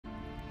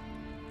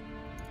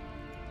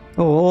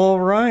All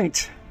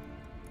right.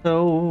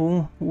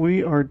 So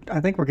we are, I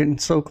think we're getting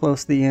so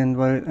close to the end,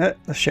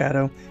 but the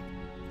shadow.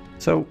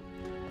 So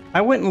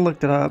I went and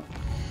looked it up.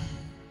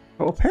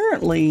 So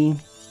apparently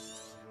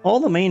all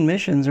the main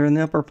missions are in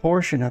the upper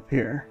portion up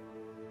here.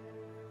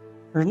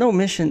 There's no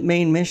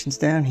main missions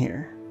down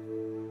here.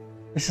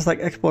 It's just like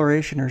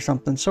exploration or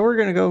something. So we're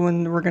going to go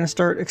and we're going to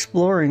start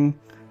exploring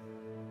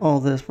all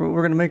this. We're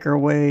going to make our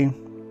way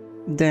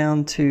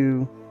down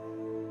to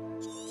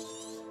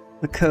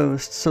the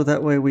coast, so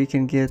that way we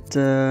can get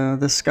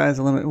the sky's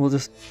the limit. We'll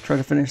just try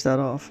to finish that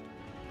off.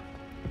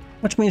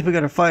 Which means we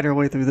gotta fight our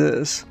way through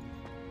this.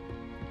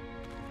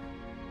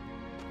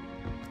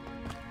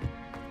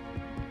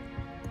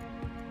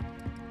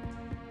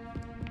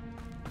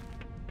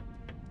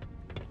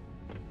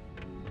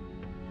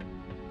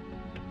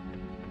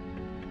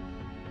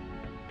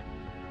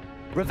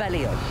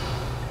 Revelio.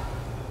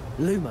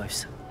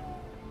 Lumos.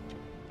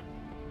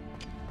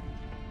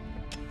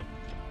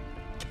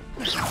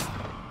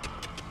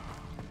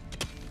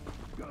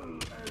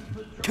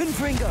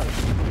 Confringo.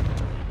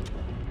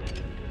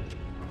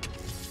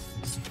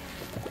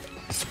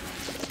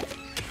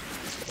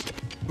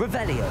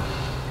 Revelio.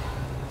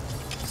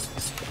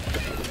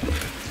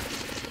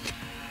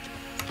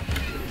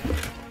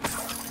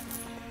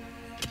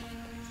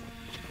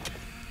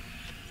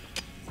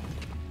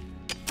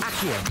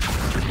 Accio.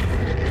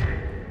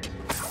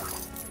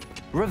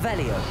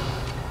 Revelio.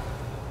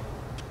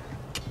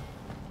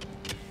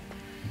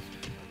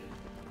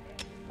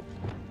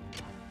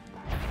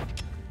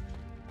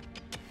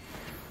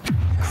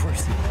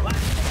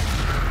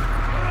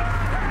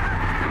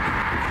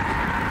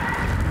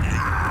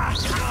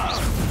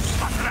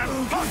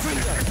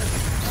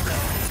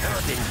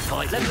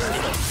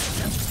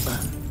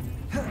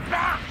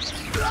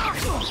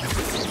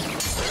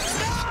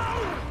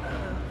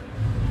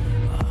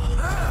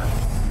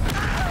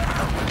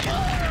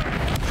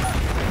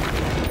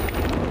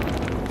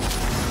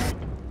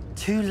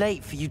 Too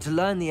late for you to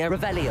learn the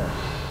Revelio.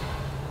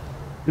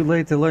 Too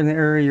late to learn the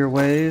area of your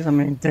ways? I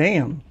mean,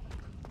 damn.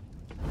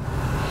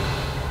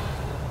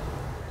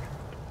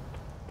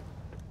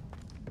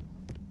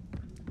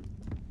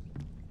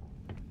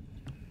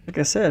 Like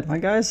I said, my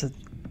guy's kind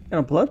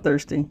of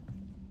bloodthirsty.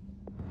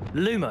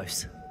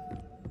 Lumos.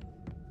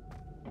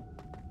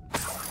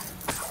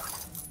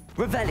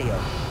 Revelio.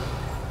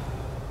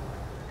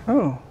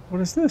 Oh, what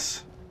is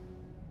this?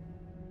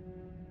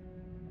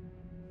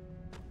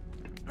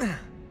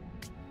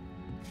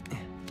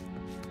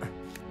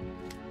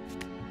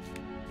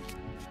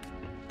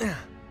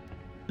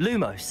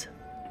 Lumos.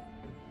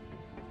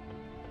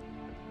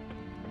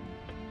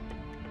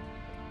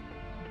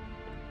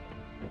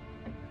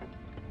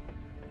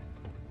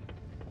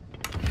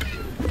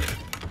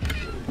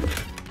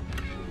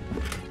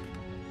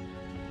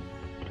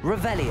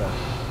 Revelio.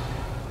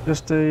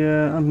 Just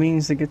a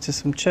means to get to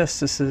some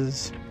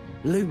chestises.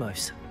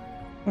 Lumos.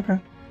 Okay.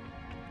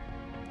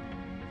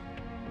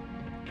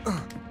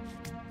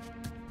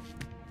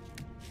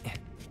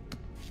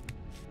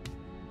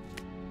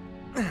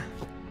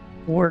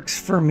 Works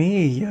for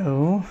me,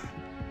 yo.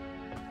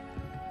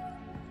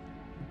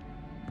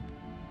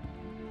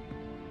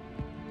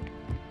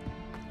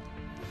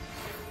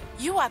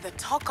 You are the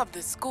talk of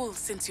the school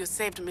since you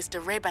saved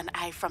Mr. Rabe and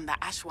I from the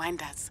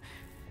Ashwinders.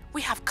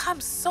 We have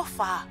come so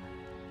far.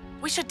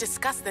 We should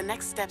discuss the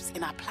next steps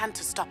in our plan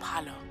to stop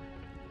Harlow.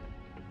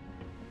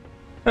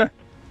 Huh.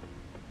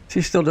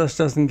 She still just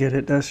doesn't get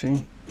it, does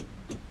she?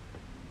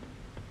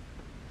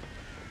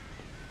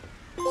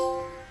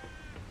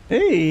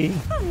 Hey!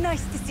 Oh,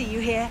 nice to see you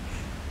here.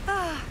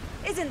 Ah,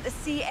 isn't the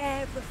sea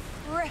air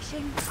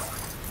refreshing?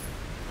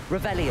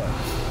 Revelio.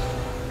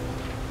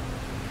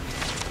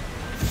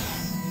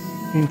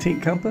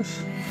 Antique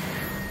compass?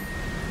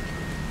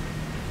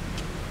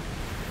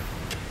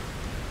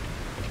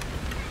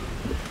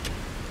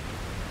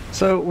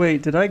 So,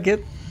 wait, did I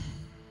get...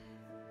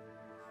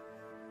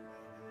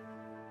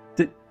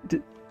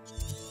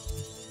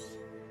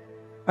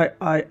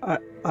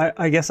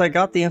 I guess I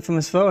got the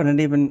infamous foe and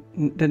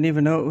didn't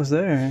even know it was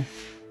there.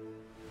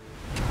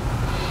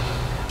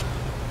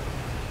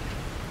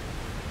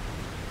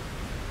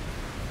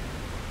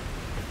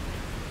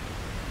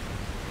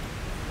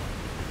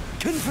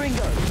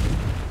 Confringo.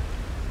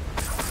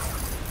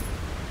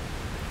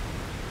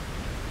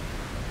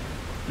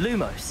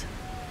 Lumos.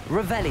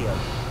 Revelio.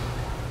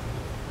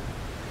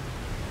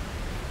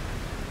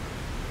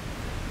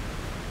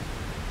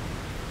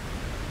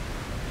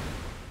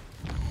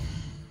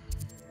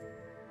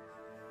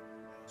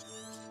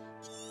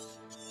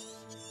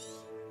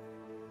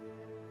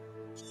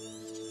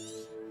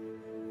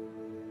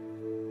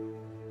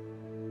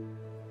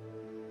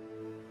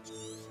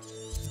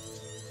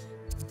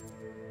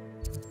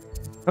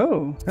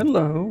 Oh,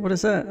 hello. What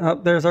is that? Oh,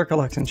 there's our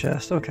collection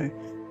chest. Okay.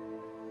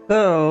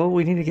 So,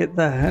 we need to get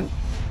that.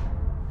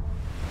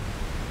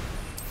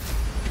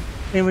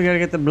 And we gotta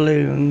get the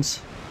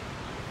balloons.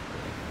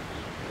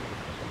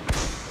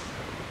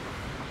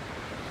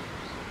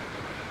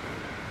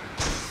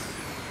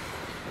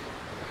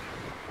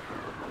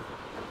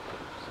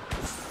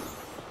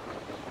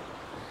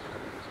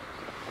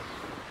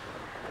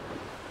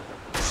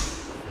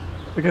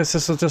 I guess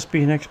this will just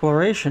be an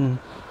exploration.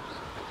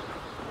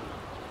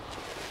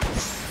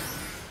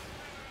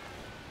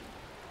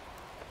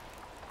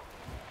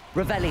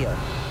 Revelio.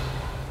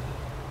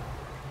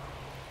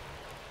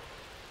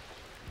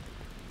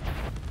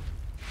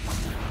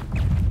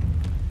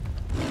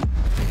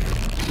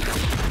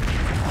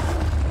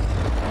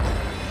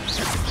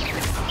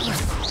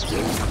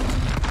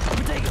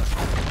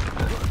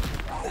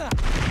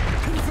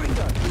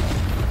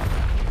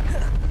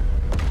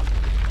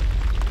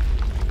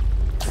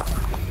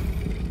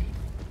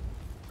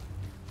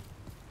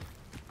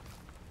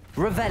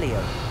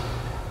 Revelio.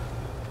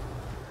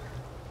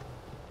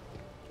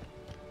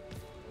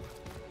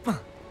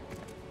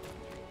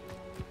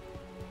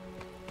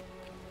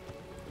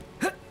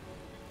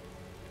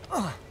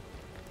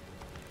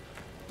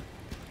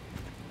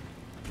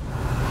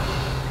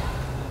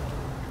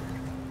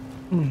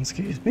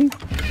 Excuse me.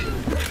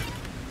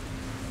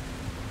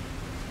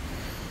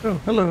 Oh,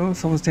 hello.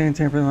 Someone's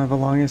tampering with my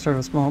belongings. Start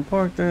a small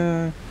park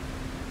there.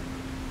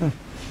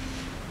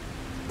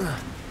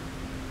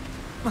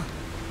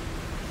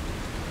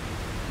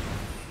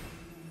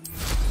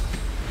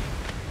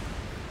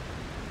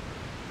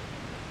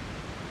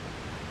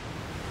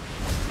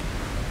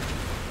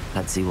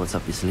 Let's see what's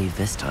up your sleeve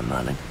this time,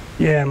 Merlin.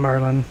 Yeah,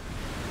 Merlin.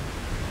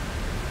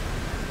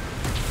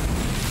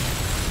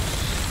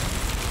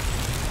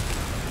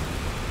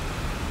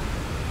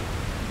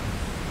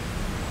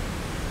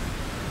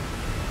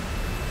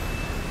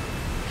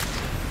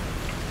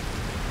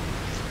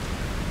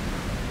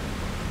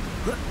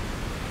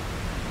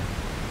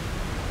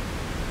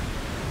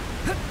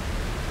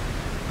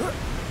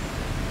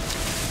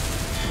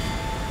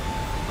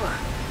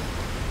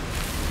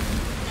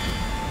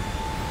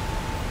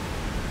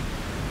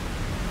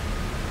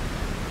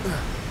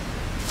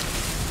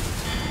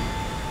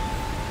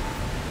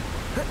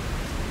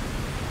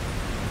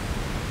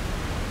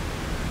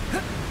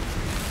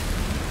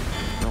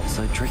 Not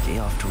so tricky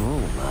after all,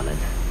 Merlin.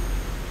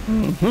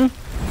 Mm-hmm.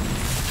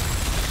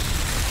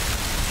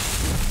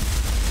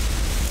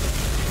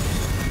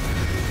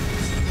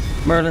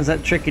 Merlin's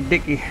that tricky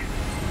dicky.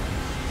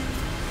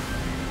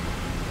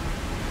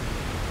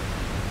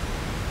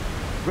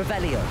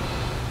 Revelio.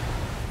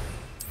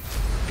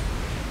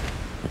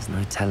 There's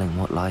no telling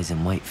what lies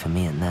in wait for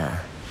me in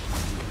there.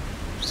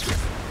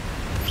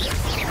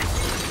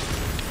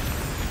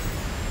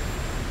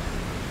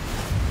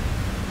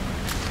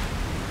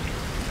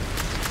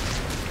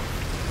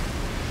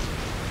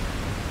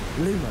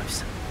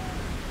 Lumos.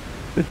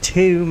 The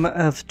Tomb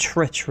of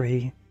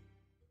Treachery.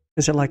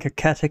 Is it like a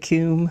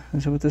catacomb?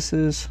 Is that what this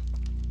is?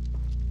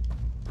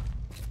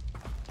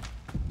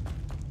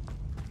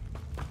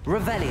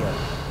 Revelio.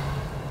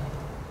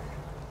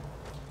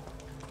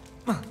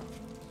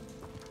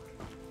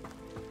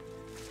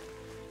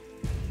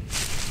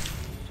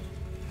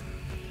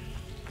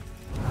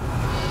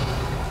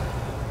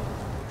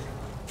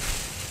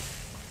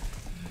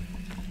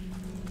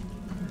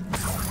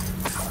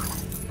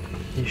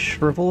 The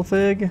Shrivel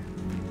Fig?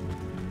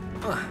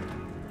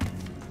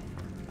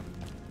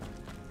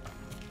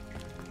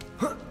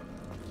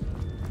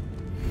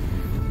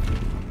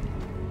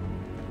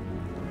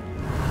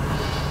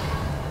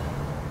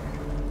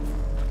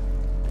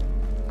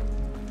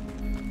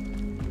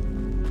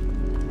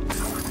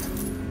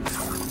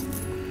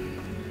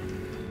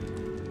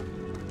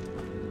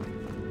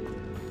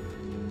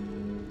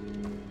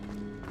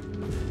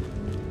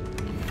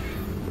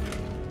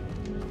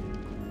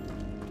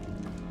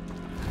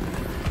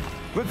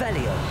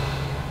 Revelio.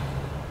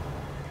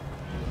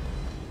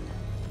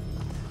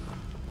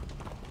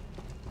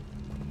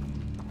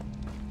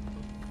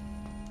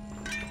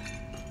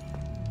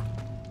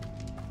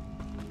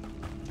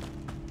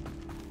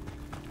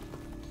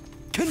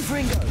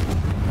 Confringo.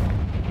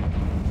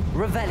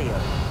 Revelio.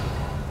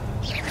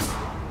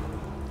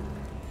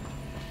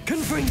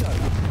 Confringo.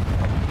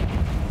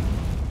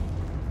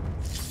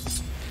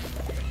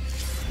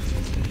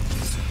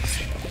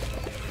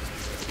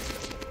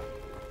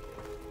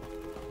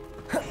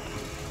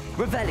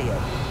 Revelio.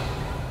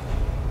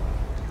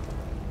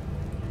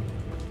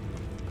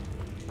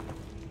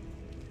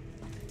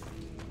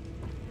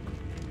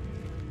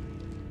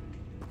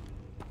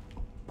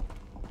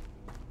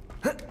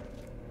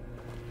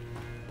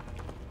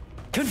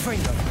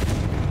 Confringo.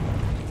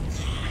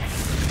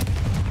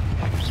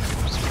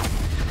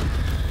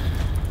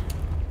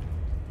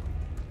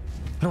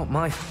 Not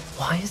my...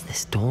 Why is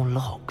this door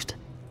locked?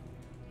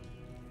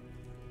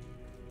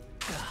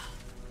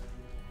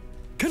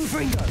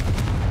 Confringo.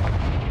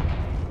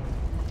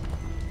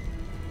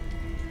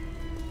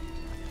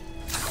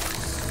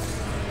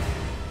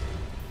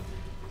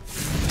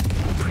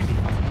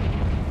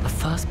 Brilliant. The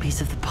first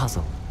piece of the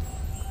puzzle.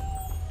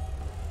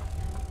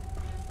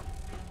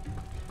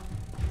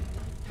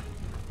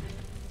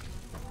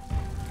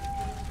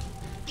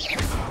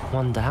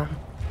 One down,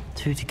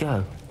 2 to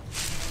go.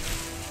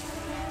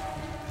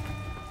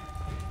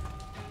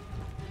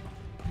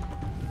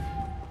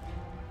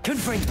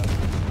 Confringo.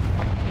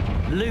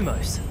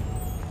 Lumos.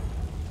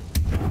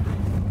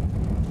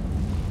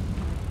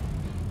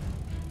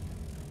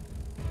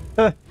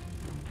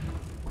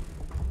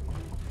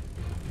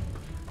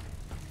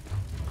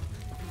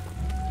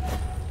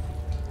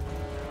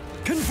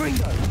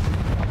 Confringo!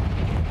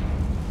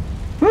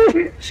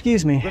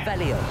 Excuse me.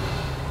 Revelio!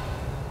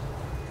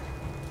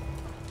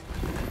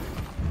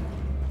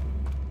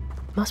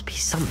 Must be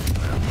something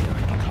around here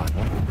I can climb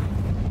on.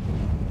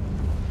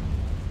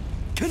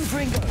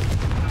 Confringo!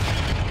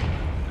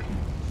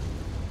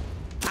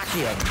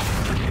 Accio!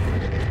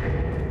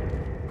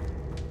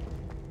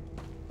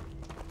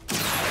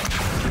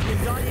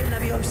 Wingardium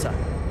Leviosa!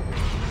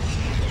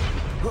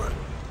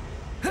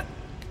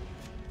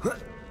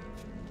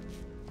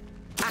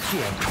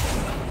 Accio!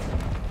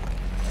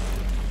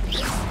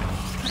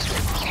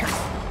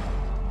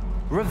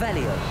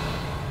 Revelio!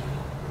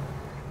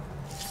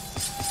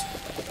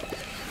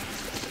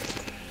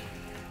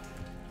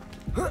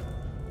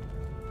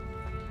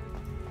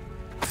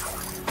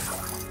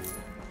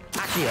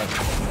 Accio!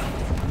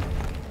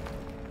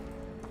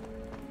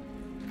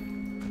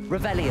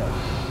 Revelio!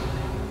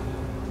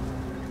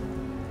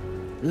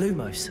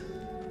 Lumos!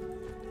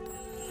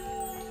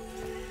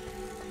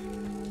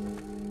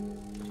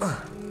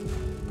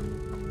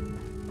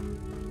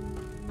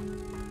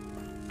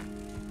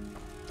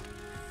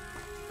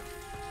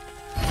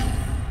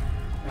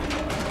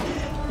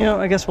 You know,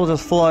 I guess we'll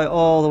just fly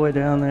all the way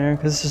down there,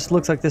 because it just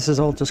looks like this is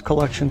all just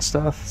collection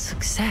stuff.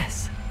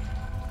 Success.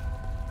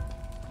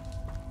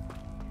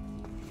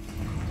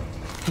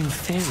 In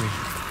theory,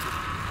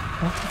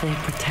 what are they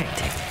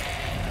protecting?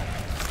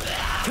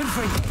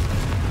 Confringo!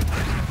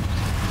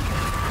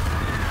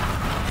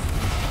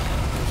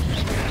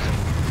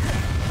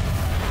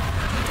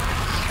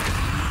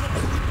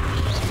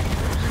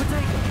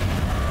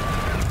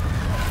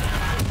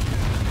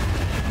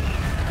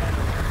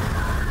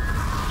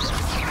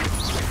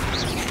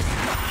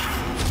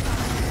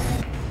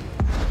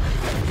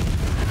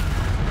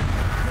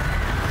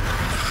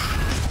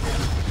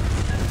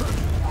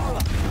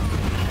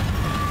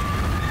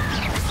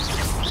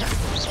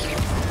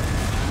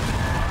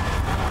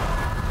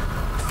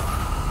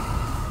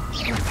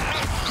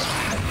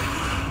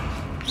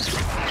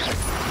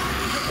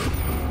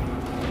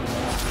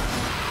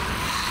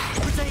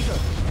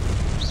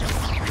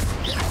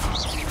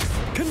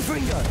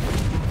 Confringo!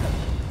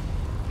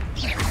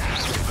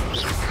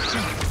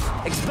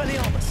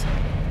 Expelliarmus!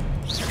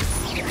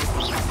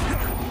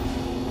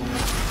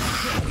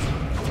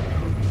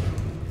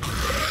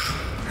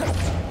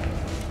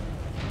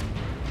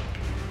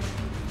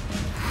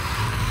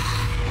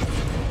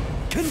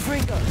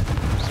 Confringo!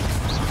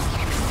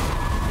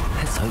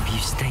 Let's hope you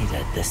stay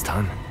dead this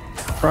time.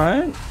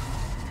 Right?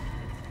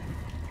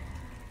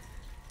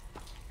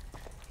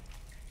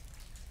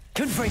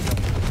 Confringo!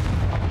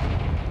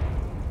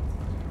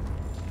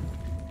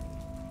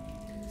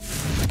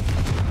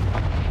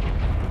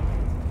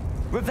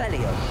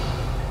 Revelio!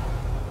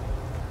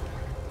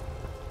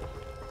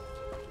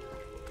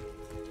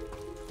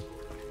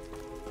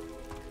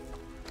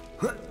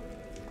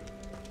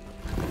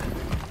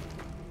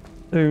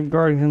 They're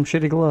guarding some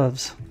shitty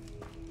gloves.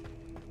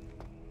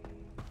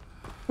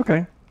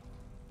 Okay.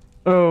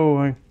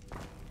 Oh,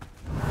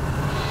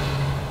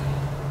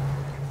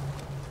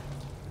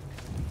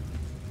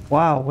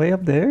 wow, way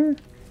up there?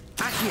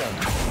 Accio!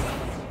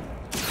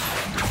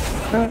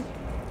 Uh,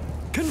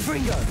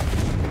 Confringo!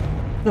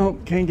 no,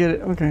 can't get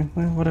it. Okay,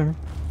 well, whatever.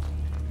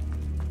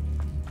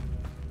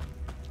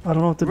 I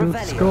don't know what to do with the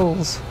Revelio.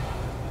 skulls.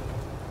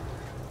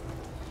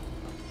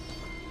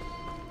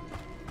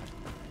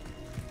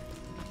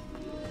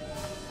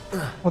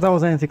 Well, that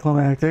was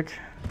anticlimactic.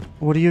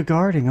 What are you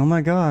guarding? Oh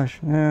my gosh.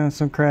 Yeah,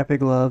 some crappy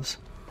gloves.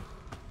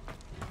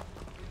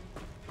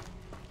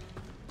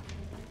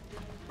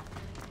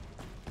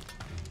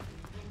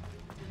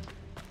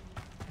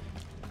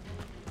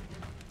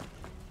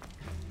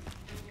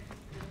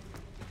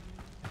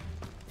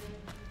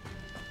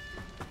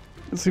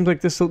 It seems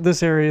like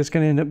this area is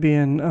going to end up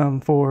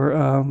being for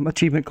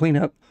achievement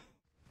cleanup.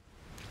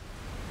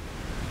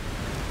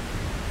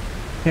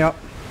 Yep.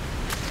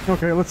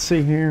 Okay, let's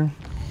see here.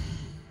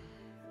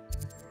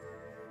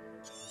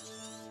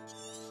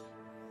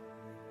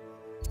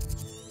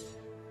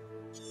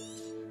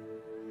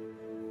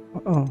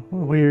 Oh,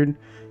 weird.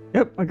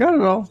 Yep, I got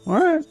it all.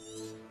 Alright.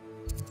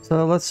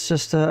 So let's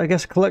just, I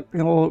guess, collect... You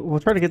know, we'll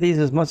try to get these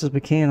as much as we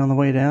can on the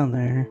way down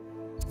there.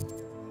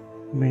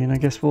 I mean, I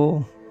guess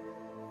we'll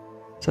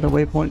set a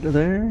waypoint to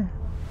there.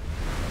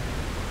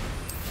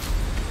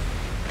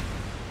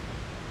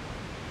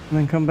 And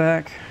then come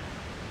back.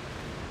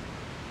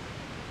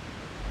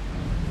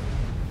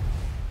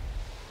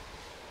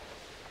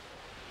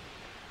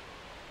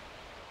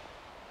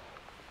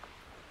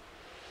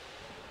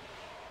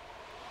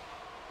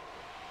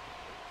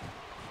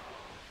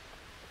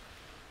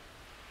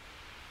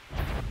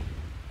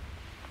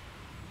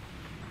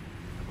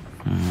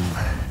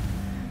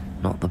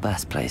 Not the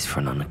best place for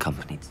an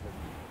unaccompanied.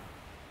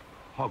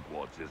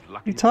 Hogwarts is lucky.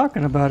 What are you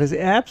talking about? Is the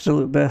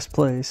absolute best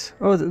place.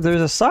 Oh,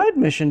 there's a side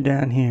mission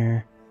down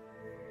here.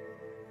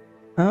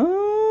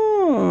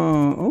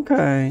 Oh,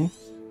 okay.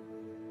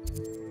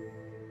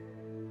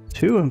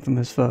 2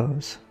 infamous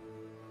foes.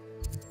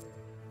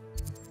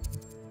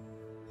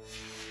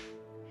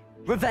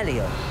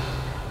 Revelio.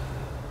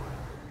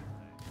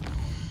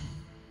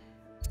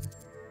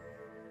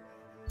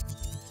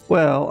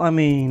 Well, I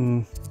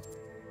mean,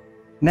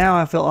 now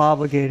I feel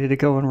obligated to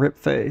go and rip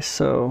face,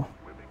 so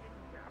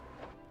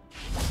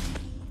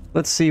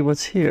let's see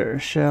what's here,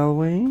 shall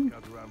we?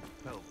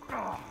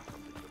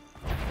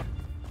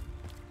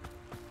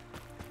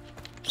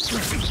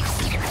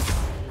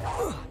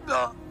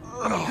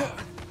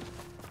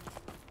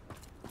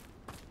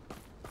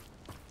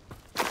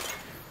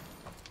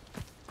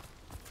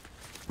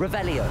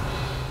 Revelio.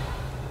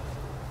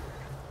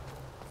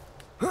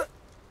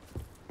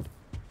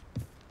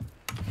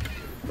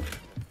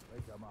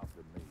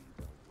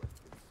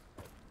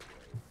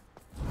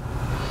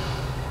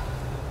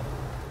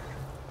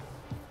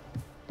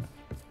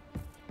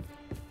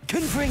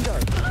 Confringo.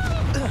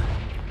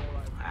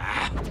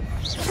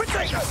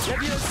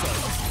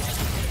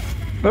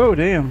 Oh,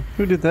 damn.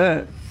 Who did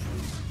that?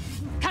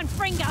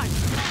 Confringo!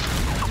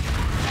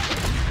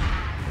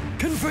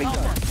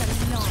 Confringo.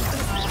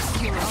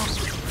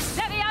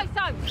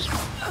 Levioso!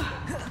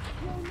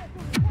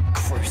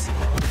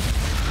 Crucible.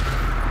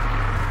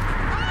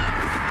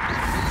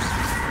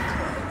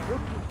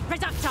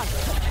 Reducto!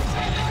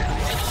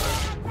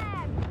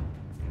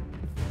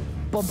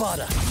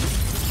 Bombarda.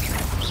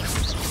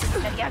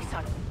 Levioso!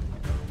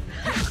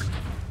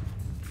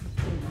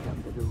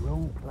 Come to the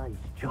wrong place,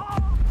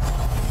 John.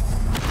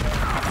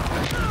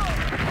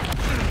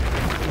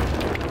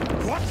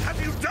 What have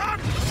you done?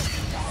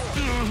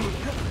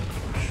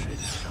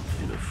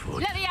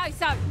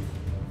 Levioso!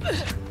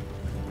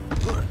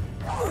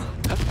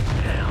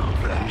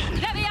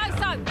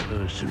 Levioso!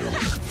 Personal.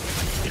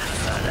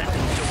 That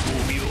needs to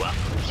warm you up.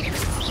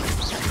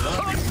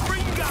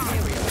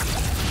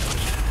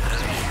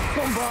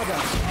 Bombarda.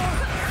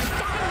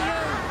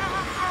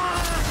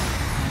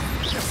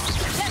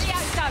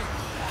 Levioso!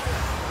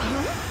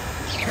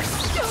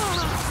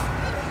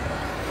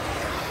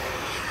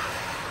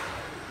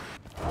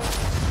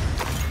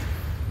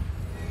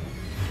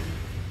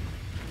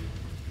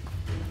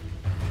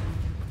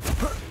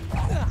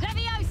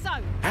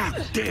 Levioso! How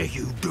dare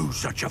you do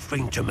such a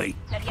thing to me?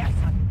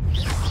 Levioso!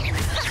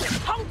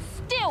 Hold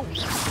still!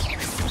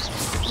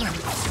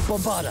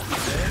 Bombarda.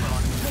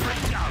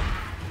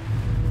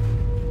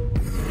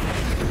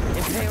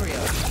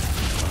 Imperio.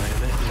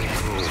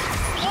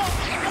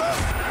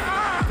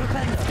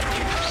 Defender.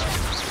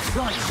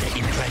 Right,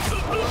 second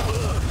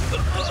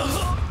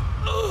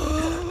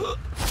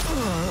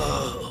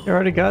You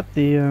already got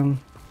the,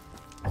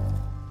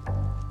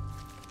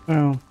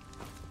 oh,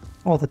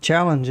 all the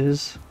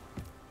challenges.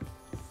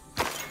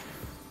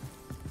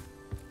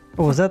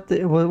 Oh, was that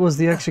the, was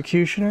the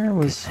executioner?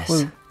 Was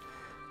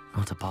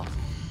Not a boss.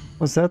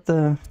 was that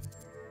the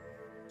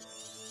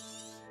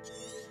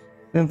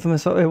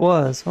infamous? Oh, it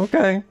was.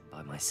 Okay.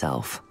 By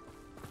myself.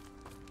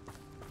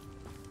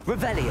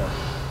 Revelio.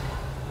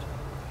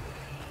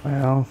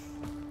 Well,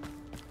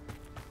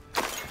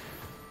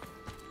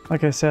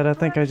 like I said, I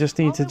think I just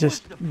need to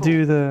just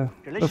do the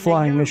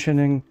flying mission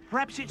and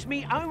Perhaps it's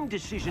me own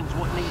decisions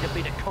what need a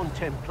bit of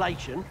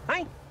contemplation,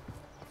 eh?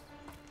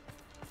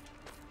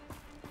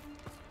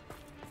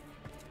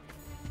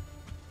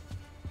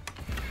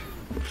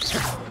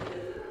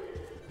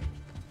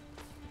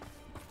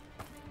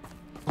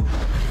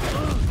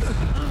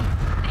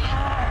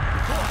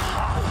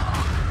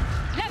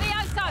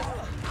 Levioso!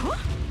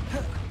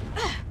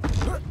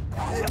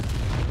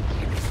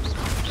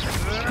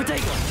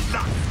 Potato.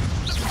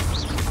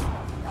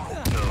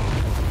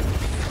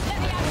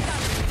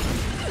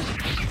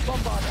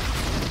 Bombarda.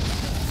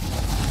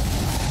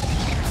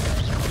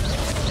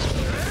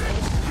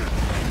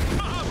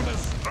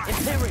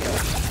 Imperio.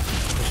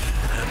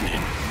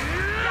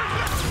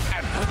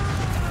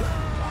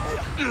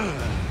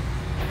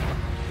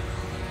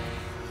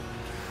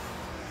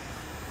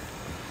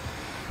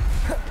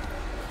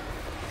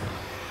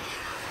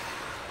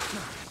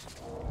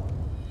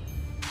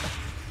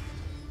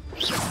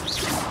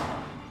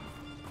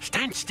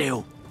 Stand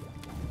still.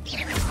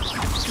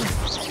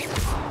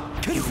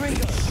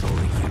 Confringo.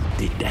 Sorry you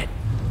did that.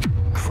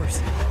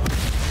 Crucible.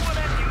 What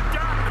have you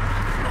done?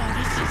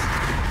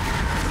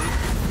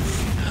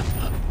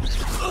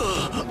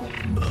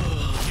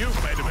 You've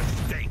made a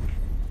mistake.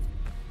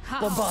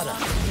 Bombarda.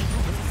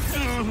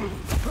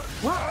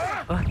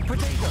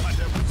 Potato.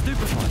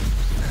 Stupefied.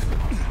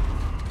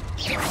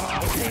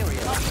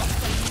 Imperio.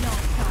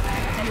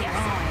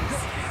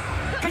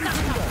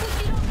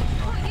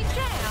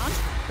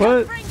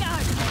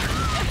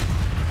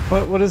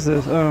 what? What is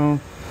this? Oh,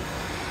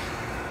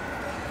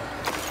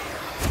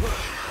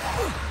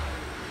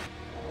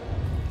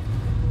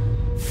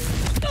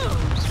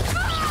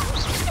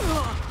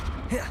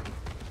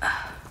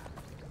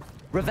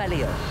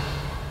 Revelio.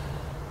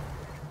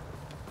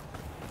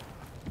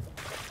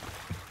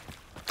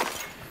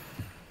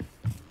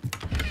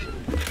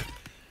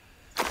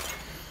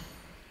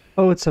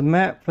 oh, it's a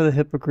map for the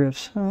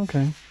hippogriffs. Oh,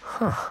 okay.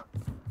 Huh.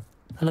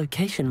 The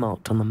location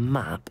marked on the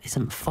map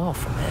isn't far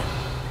from here.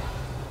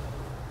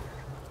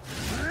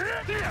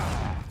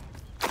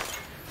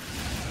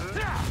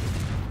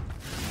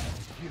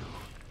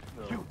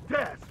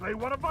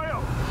 play one of my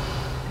own.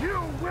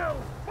 You will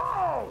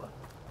fall!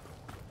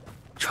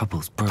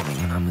 Trouble's brewing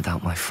and I'm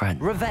without my friend.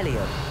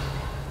 Revelio.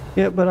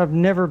 Yeah, but I've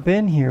never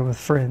been here with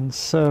friends,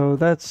 so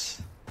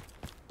that's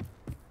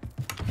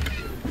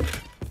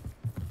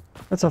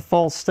a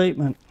false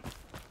statement.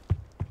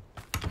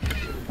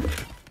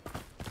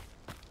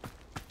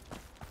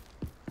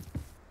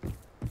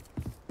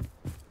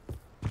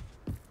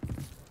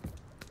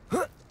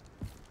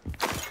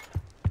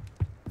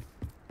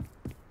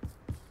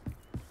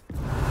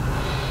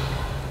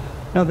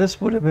 Now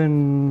this would have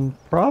been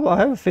I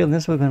have a feeling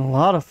this would have been a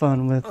lot of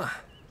fun with,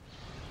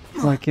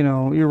 like, you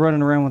know, you're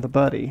running around with a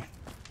buddy.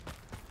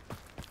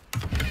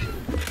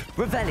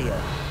 Revelio.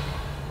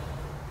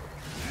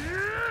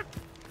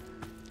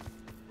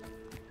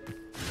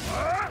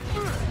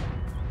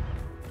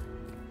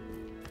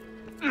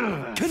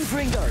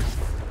 Confringo.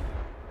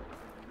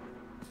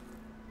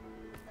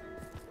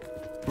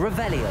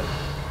 Revelio.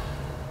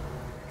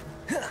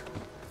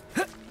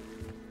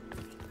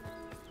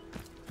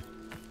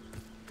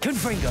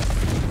 Confringo.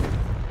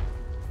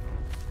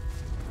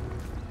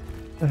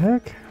 The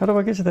heck? How do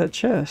I get to that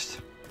chest?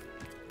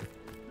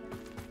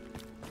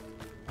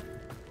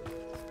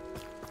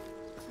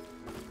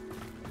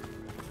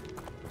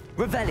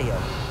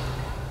 Revelio.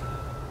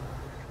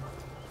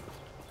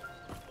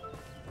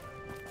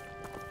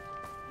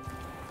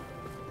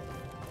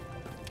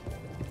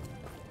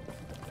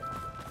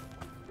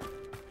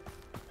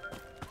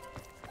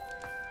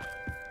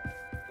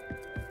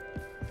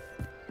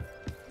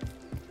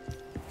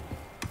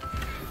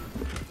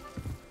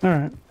 All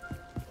right.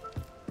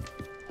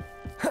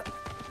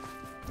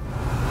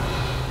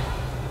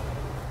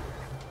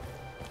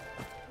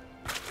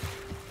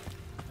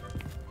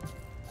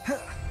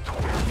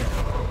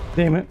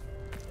 Damn it.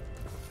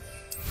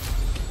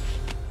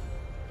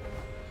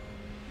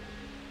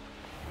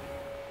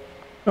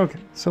 Okay,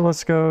 so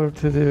let's go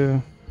to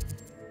the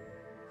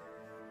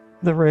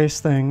race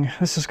thing.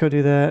 Let's just go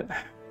do that.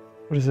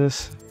 What is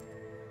this?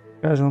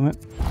 Guy's limit.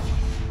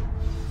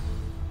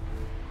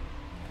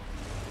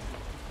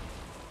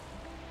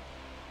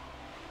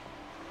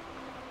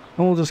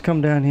 And we'll just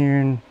come down here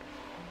and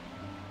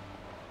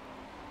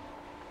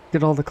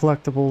get all the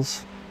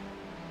collectibles.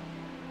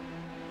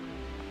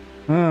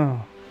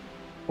 Oh.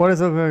 Why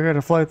does it look like I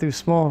gotta fly through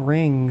small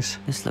rings?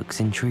 This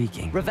looks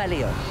intriguing.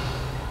 Revelio.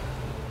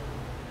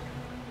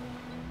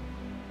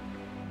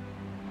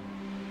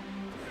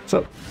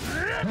 So,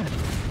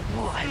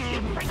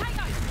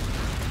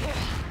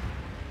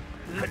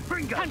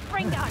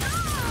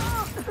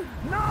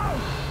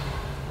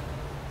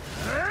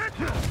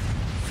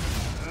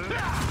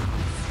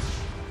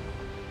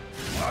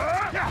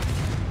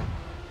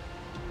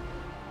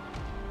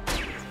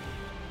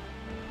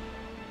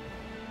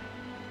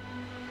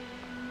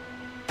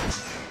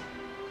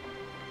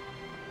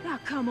 Now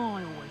come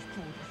on, always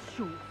pull the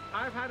short.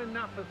 I've had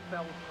enough of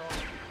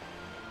Belfast.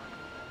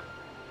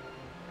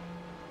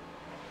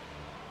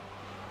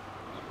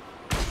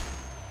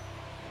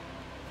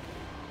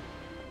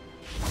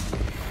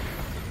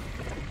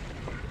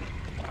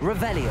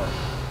 Revelio.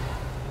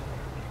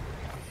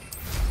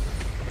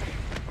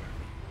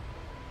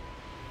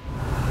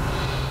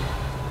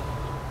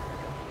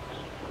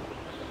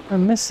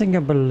 I'm missing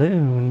a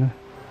balloon.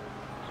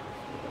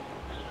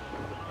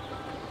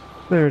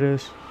 There it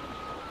is.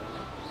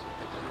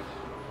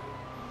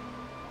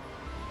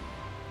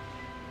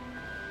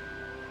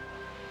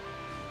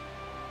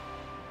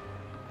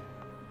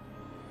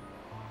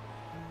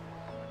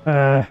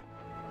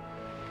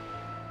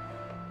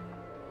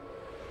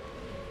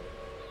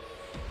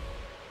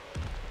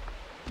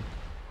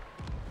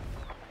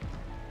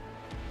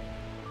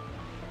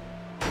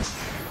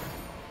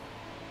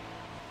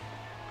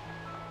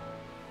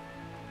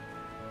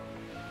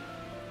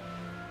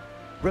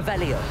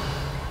 Revelio.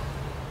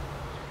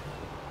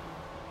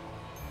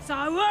 So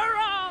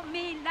hurrah,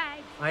 me lad!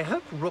 I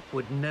hope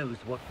Rookwood knows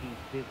what he's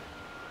doing.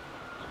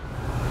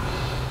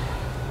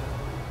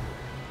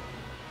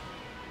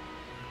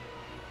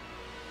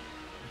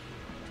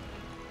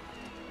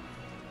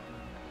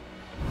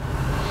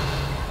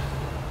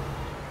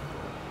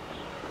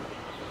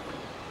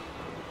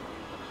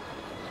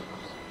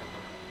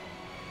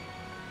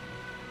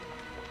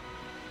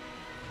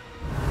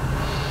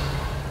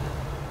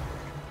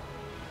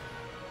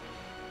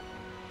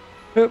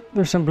 Oh,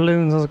 there's some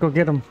balloons. Let's go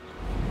get them.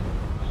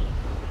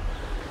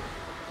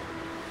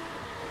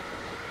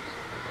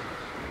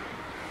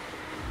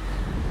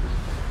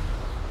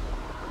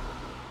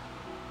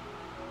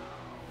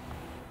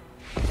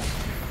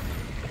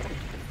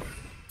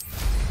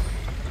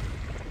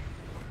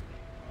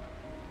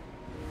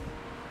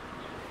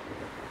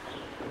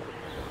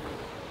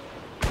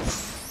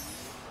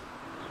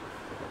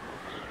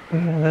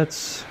 Yeah,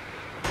 that's...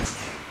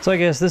 So I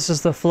guess this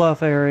is the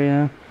fluff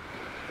area.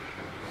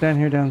 Down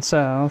here, down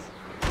south.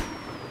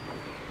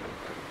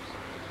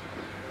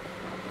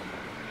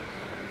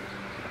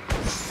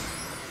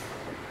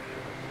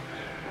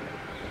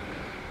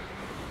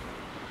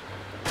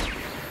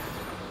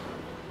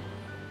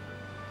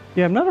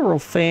 Yeah, I'm not a real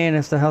fan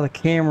as to how the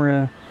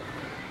camera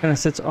Kind of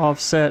sits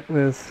offset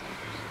with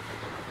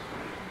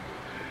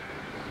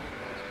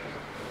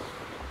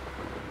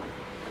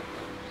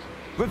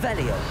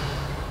Revelio.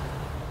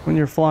 when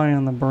you're flying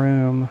on the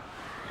broom.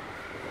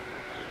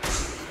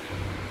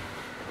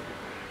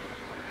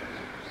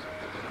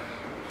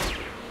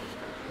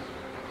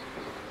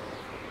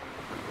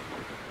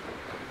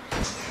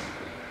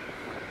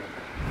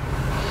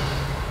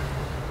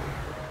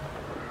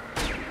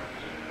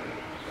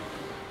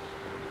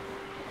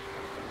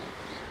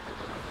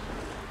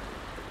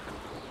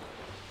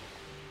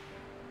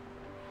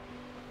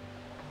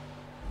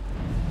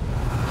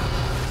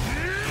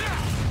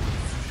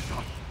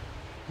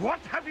 What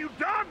have you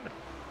done?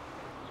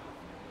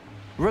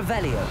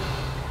 Revelio.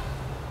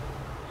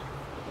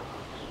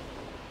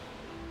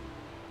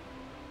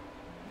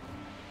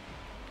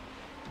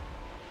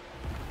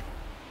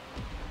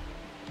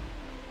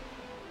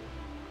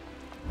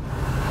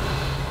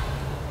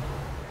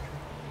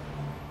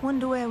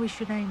 Wonder where we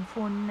should aim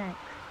for next.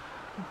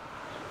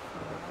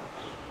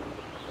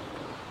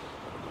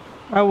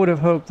 I would have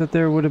hoped that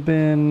there would have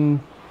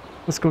been,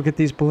 let's go get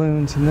these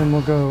balloons and then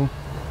we'll go.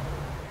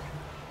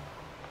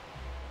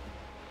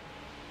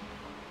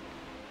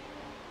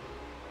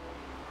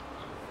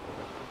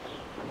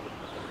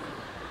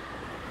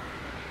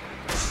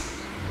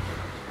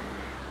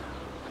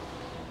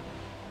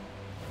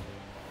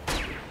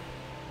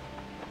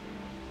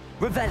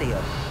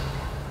 Revelio.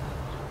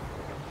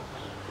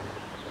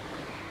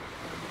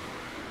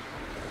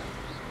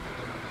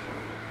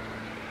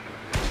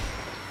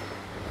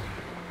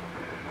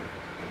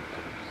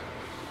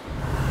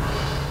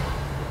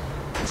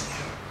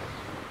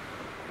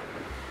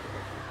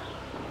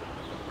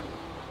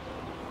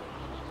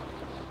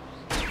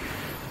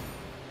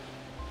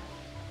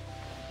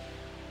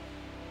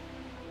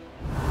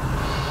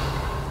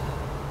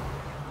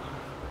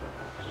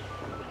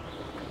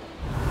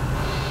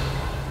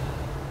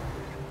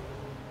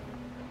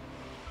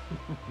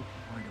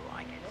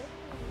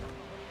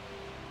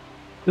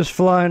 Just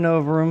flying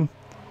over them.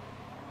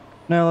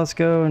 Now let's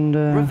go and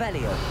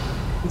Revelio.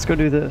 let's go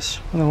do this,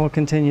 and then we'll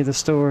continue the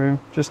story.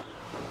 Just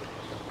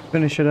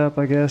finish it up,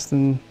 I guess,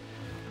 and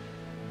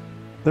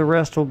the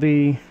rest will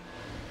be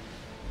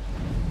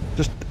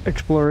just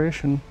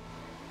exploration.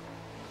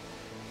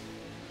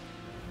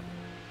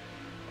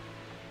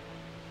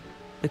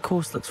 The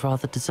course looks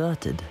rather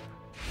deserted.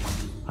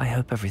 I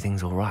hope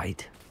everything's all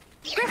right.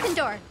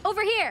 Gryffindor,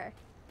 over here!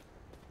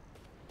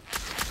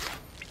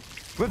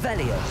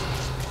 Revelio.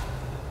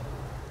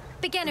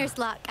 Beginner's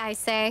luck, I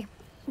say.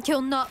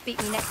 You'll not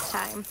beat me next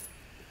time.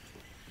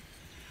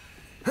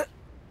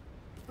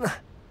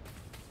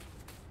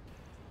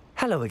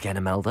 Hello again,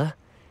 Imelda.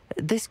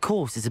 This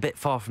course is a bit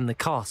far from the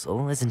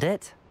castle, isn't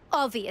it?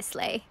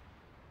 Obviously.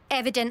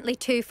 Evidently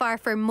too far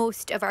for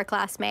most of our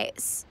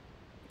classmates.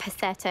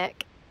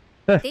 Pathetic.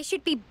 They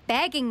should be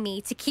begging me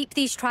to keep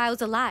these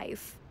trials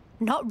alive,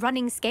 not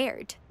running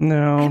scared.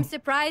 No, I'm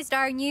surprised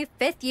our new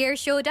 5th year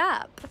showed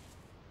up.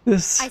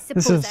 this I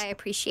this suppose is I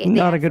appreciate the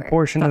not a good effort.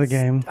 portion of the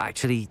That's game.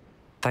 Actually,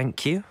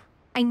 thank you.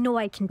 I know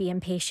I can be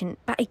impatient,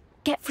 but I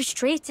get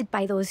frustrated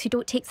by those who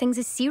don't take things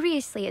as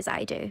seriously as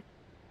I do.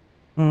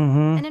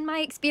 And in my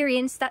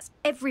experience, that's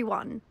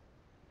everyone.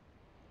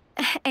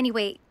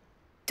 Anyway,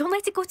 don't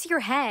let it go to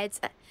your head.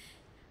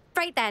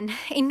 Right then,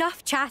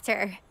 enough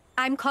chatter.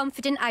 I'm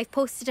confident I've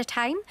posted a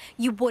time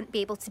you won't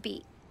be able to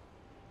beat.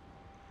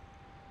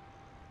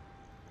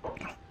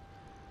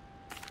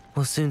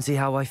 We'll soon see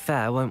how I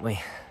fare, won't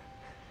we?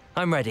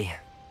 I'm ready.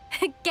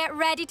 Get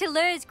ready to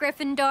lose,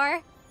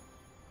 Gryffindor.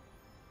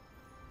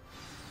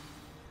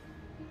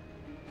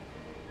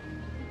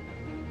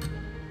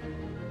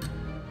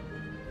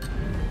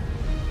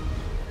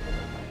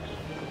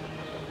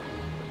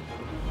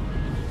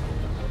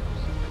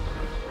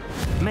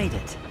 Made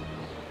it.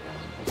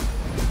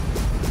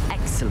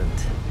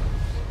 Excellent.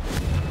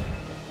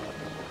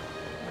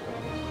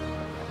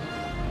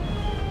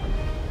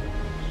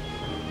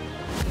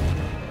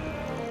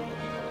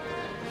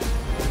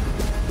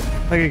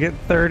 I could get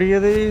 30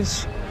 of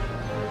these.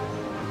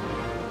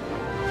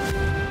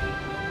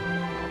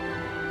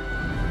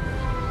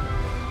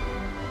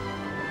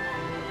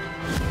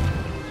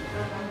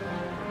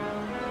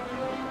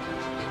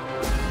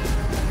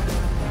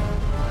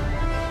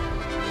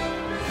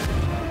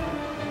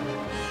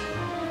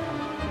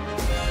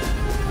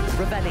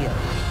 Revelio.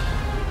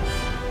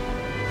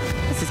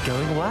 This is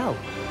going well.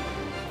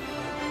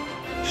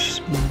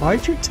 Just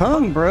bite your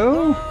tongue,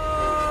 bro.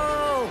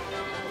 Oh!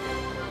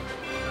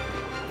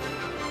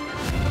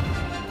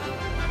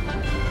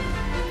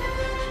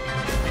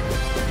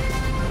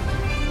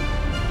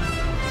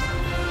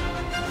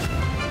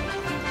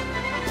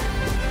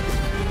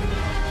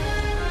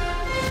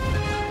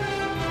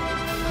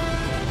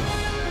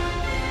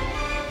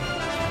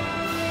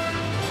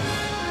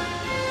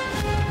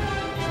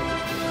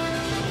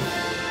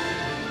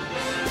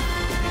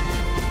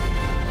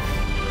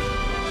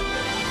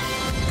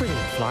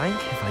 Brilliant flying,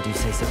 if I do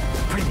say so.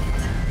 Brilliant.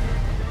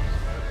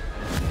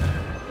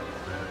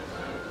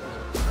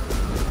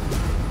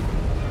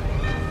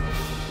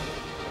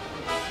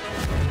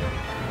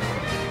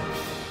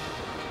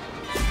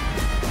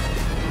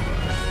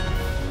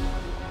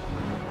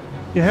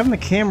 Yeah, having the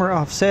camera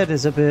offset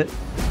is a bit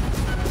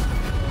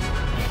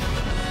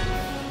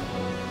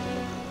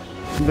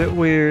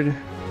weird.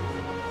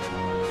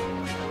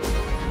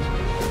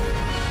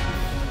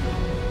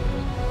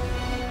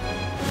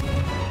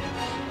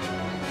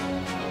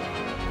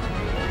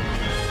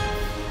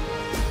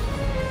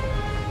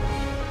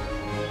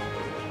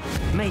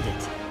 Made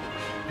it.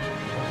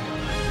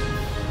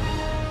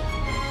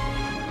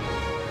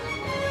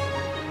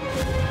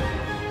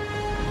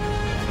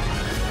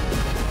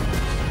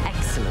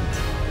 Excellent.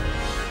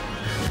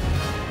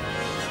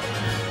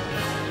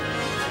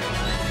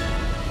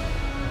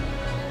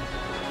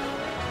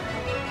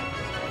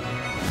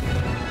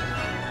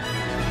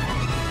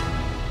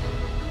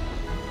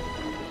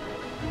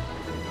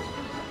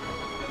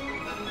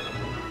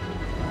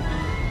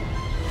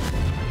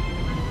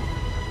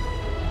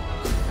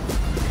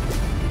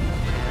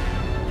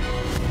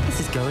 This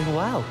is going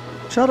well.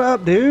 Shut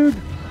up, dude.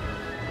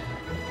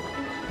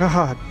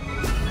 God.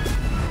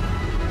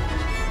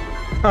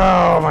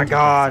 Oh my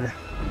god.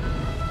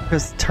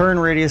 This turn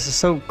radius is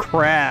so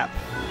crap.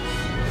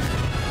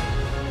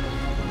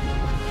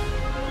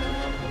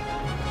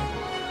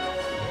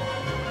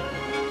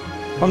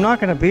 I'm not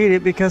gonna beat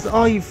it because,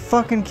 oh, you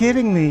fucking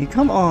kidding me?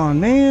 Come on,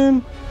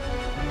 man.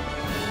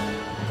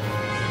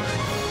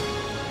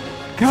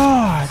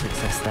 God.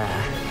 Success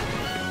there.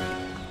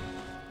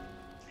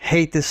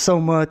 Hate this so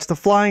much. The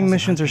flying Wasn't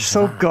missions are hoping for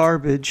so that.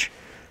 garbage.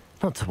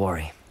 Not to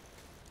worry.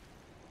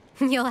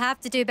 You'll have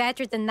to do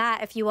better than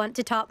that if you want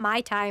to top my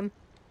time.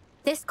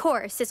 This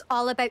course is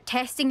all about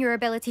testing your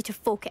ability to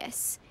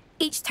focus.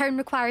 Each turn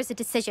requires a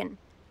decision.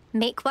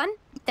 Make one,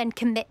 then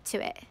commit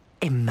to it.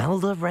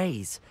 Imelda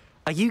Reyes,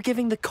 are you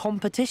giving the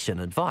competition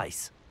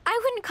advice? I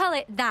wouldn't call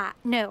it that,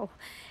 no.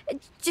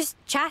 Just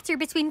chatter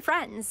between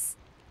friends.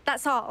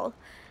 That's all.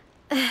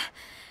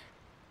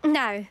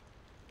 Now,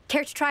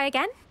 care to try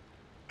again?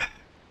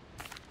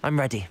 I'm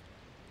ready.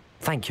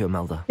 Thank you,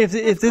 Imelda. If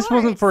this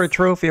wasn't for a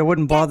trophy, I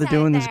wouldn't bother Get out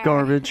doing this there.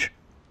 garbage.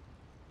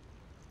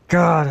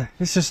 God,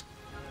 it's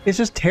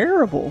just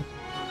terrible.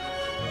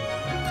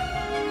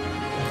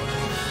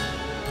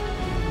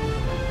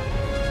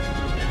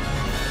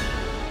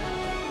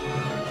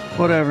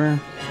 Whatever.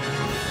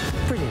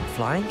 Brilliant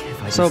flying,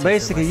 if I do So say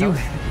basically,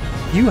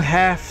 myself. you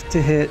have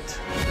to hit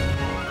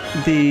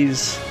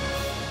these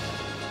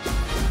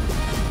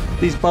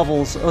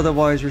bubbles,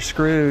 otherwise you're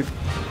screwed.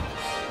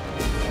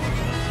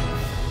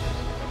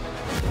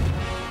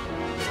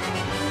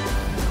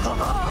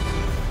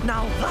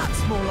 Now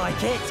that's more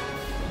like it.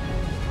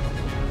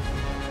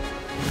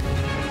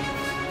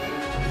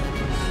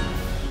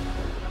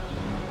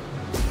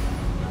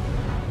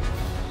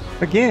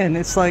 Again,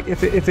 it's like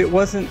if it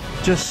wasn't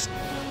just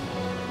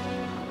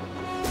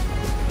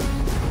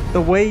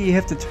the way you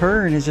have to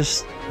turn is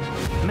just,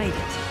 Made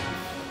it.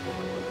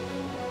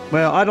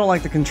 well, I don't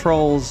like the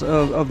controls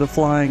of the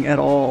flying at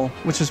all,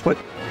 which is what,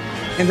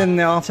 and then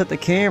they offset the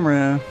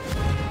camera.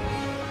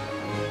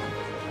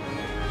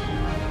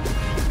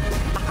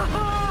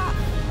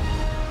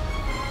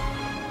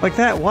 Like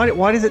that,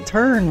 why does it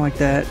turn like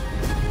that?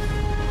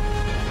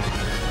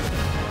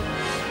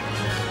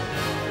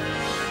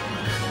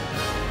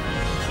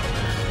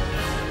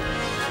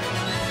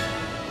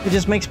 It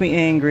just makes me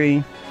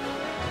angry.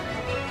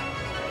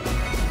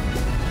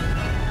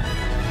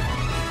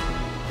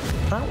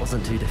 That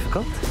wasn't too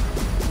difficult.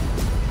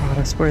 God,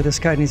 I swear this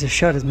guy needs to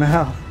shut his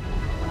mouth.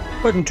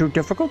 Wasn't too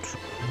difficult.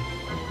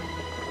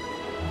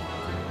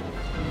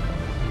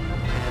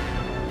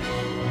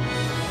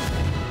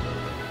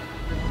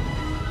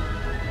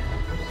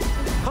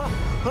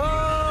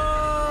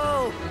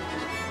 Oh!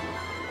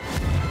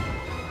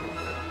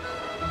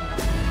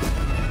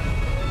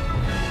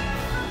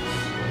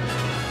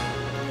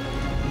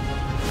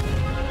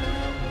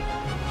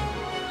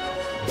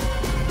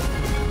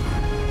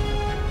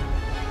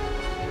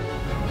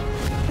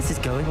 This is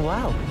going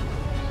well.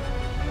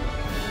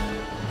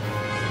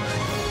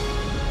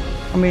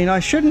 I mean, I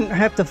shouldn't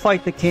have to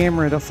fight the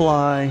camera to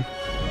fly.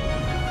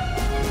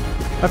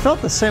 I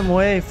felt the same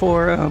way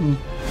for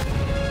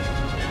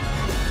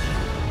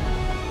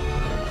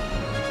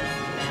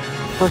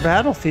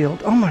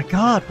Battlefield. Oh my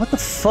god, what the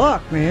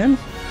fuck, man?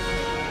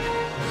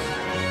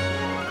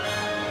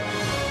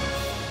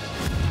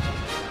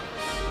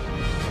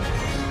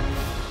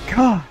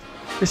 God,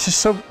 it's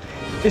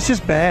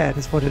just bad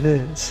is what it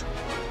is.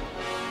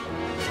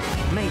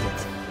 Made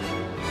it.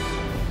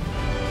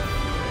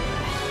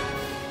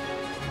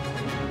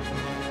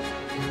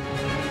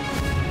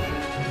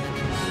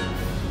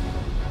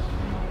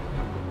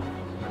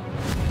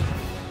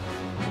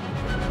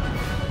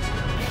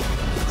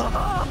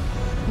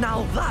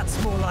 Now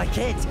that's more like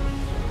it.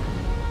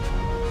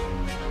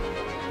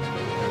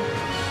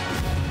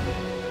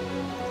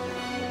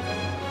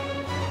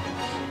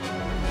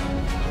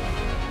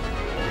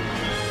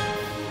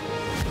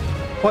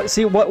 What?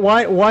 See,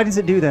 why does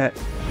it do that?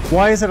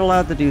 Why is it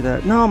allowed to do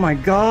that? No, my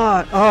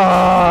god.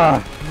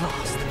 Ah!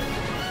 Lost.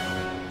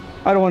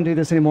 I don't want to do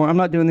this anymore. I'm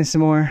not doing this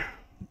anymore.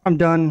 I'm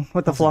done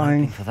with the Wasn't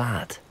hoping flying. for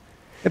that.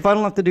 If I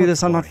don't have to do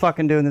this, I'm not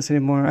fucking doing this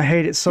anymore. I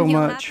hate it so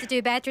You'll much. have to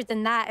do better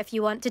than that if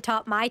you want to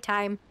top my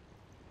time.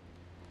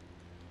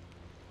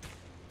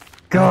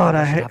 God,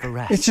 I hate. Have a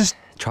rest. It's just.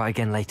 Try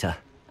again later.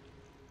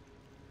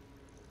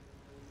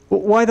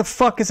 Why the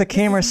fuck is the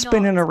camera is not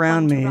spinning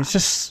around fun to me? rush. It's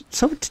just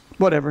so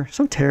whatever,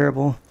 so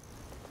terrible.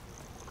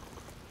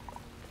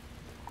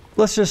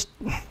 Let's just.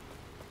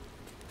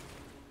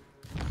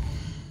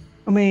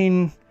 I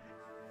mean.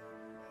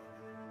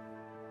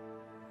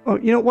 Oh,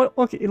 you know what?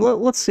 Okay,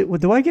 let's see.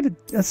 Do I get it?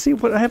 Let's see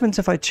what happens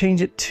if I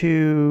change it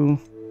to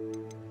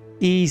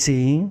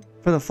easy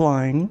for the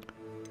flying.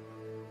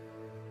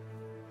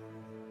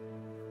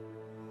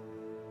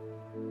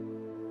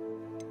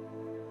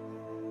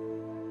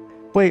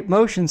 Wait,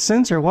 motion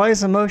sensor. Why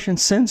is the motion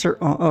sensor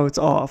on? Oh, it's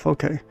off.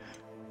 Okay.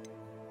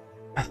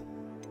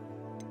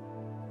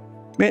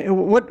 Man,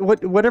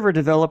 whatever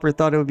developer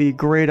thought it would be a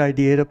great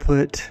idea to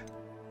put.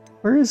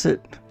 Where is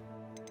it?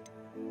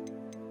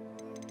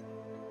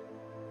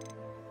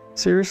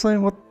 Seriously?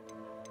 What?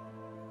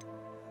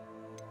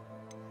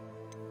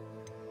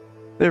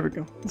 There we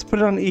go. Let's put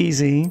it on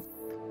easy.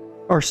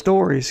 Or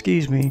story,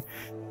 excuse me.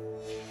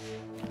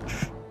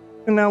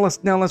 And now let's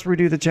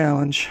redo the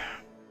challenge.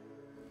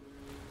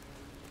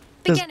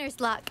 Beginner's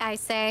luck, I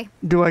say.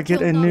 Do I get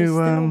You'll a know new Still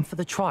on for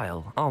the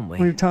trial, aren't we?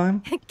 new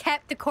time?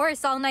 Kept the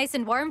course all nice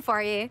and warm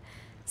for you.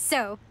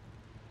 So,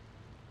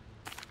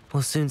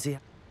 We'll soon see.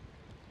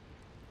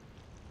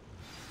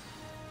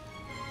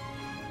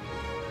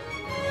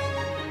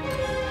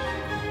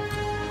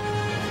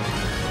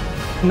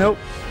 Nope.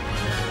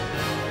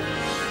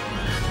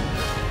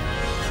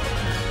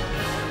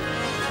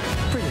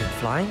 Brilliant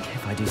flying,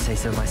 if I do say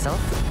so myself.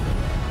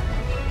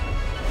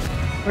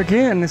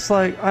 Again, it's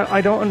like I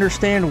don't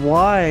understand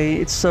why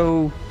it's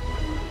so.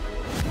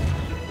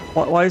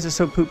 Why is it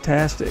so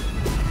poop-tastic?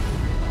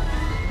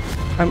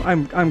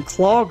 I'm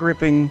claw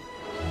gripping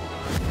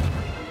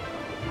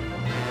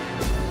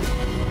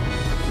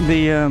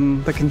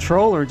the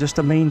controller just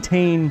to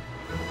maintain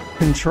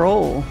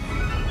control.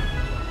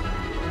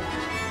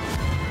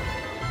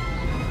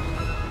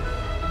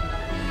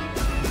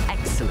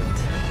 Excellent.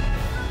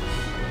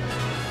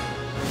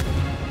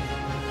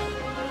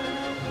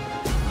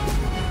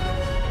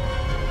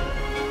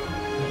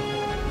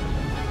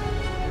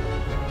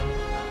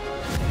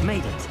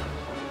 Made it.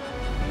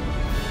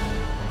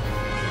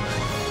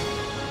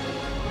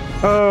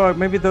 Oh,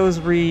 maybe those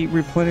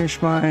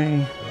replenish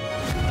my.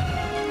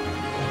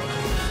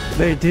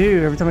 They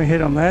do every time I hit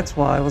them. That's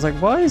why I was like,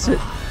 why is it?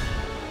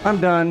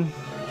 I'm done.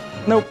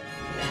 Nope.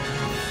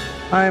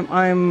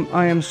 I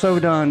am so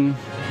done.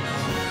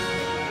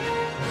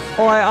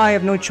 Oh, I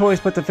have no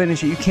choice but to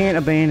finish it. You can't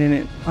abandon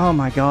it. Oh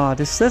my god,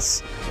 that's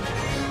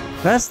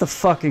the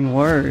fucking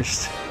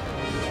worst.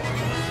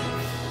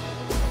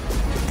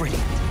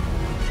 Brilliant.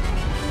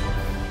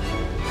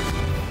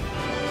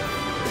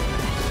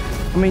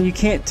 I mean, you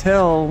can't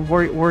tell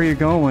where you're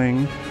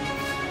going.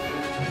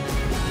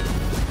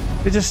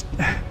 It just.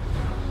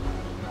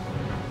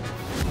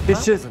 It's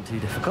That just. wasn't too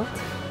difficult.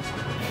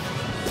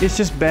 It's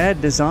just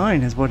bad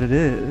design, is what it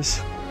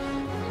is.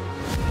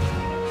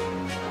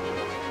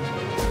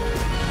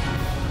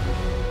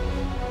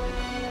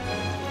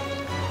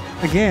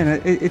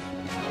 Again,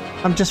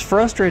 I'm just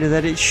frustrated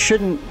that it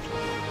shouldn't.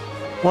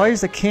 Why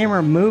is the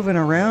camera moving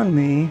around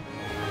me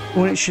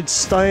when it should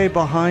stay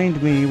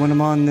behind me when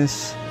I'm on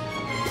this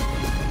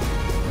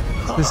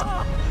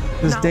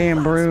Now damn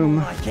that's broom?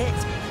 more like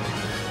it.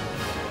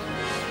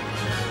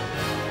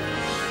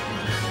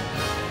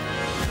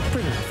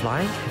 Brilliant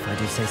flying, if I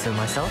do say so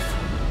myself.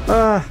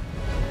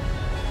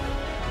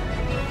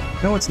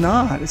 No, it's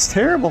not. It's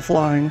terrible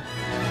flying.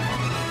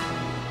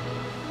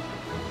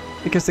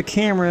 Because the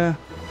camera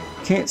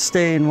can't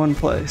stay in one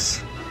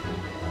place.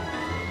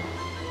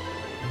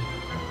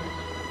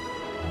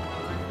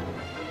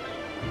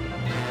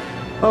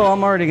 Oh,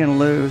 I'm already gonna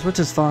lose, which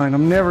is fine.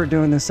 I'm never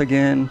doing this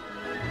again.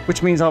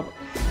 Which means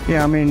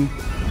yeah, I mean,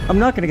 I'm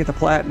not gonna get the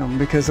platinum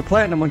because the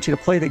platinum wants you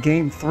to play the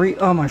game 3.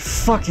 Oh my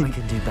fucking. I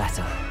can do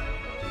better.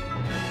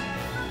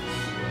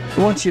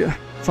 Once you.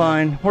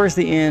 Fine. Where's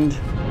the end?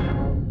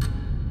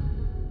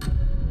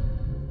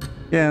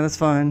 Yeah, that's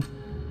fine.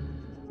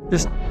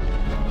 Just.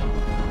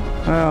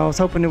 Oh, I was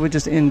hoping it would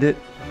just end it.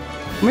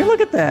 I mean, look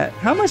at that.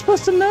 How am I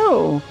supposed to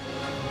know?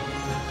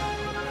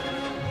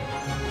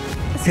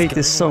 I hate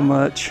this so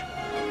much.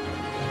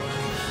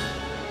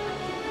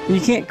 You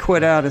can't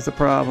quit out is the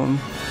problem.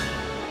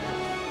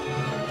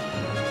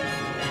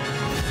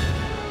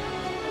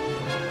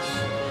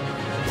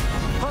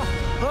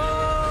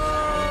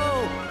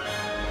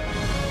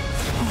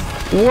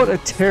 What a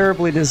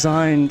terribly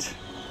designed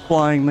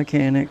flying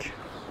mechanic.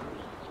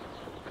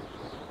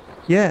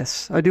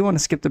 Yes, I do want to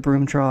skip the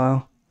broom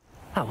trial.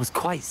 That was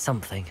quite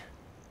something.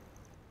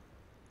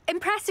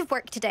 impressive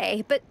work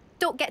today, but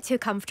don't get too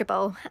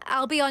comfortable.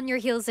 I'll be on your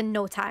heels in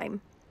no time.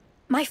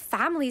 My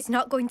family's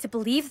not going to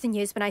believe the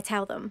news when I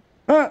tell them.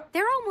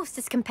 They're almost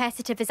as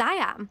competitive as I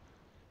am.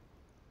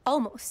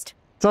 Almost.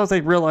 It's almost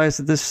they realize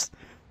that this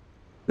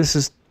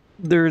is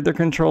their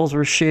controls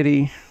were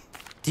shitty.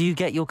 Do you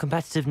get your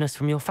competitiveness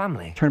from your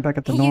family? Turn back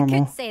up to You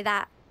normal. could say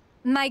that.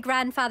 My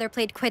grandfather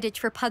played Quidditch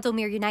for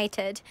Puddlemere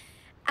United.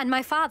 And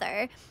my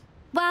father,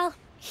 well,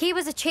 he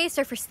was a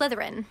chaser for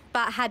Slytherin,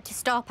 but had to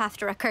stop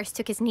after a curse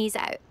took his knees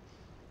out.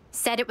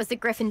 Said it was the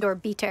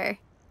Gryffindor beater.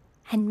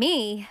 And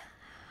me,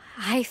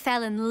 I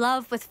fell in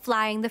love with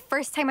flying the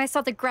first time I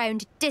saw the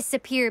ground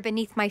disappear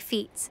beneath my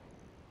feet.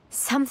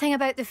 Something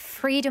about the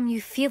freedom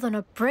you feel on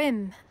a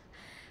broom.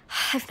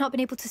 I've not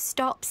been able to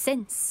stop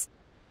since.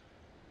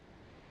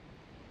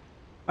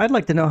 I'd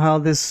like to know how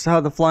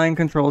the flying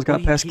controls got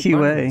Will you past keep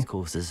running these QA.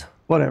 courses?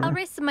 Whatever. I'll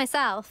race them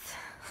myself.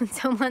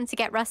 Don't want to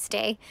get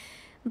rusty.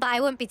 But I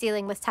won't be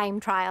dealing with time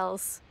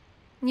trials.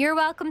 You're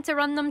welcome to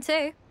run them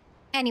too.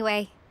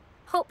 Anyway,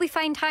 hope we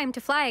find time to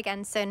fly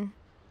again soon.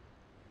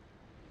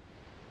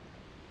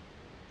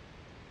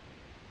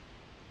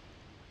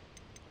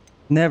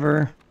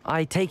 Never.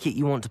 I take it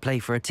you want to play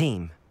for a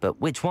team, but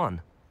which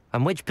one?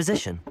 And which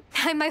position?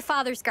 I'm my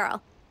father's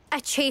girl.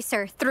 A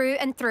chaser through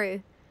and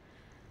through.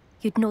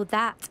 You'd know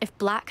that if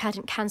Black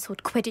hadn't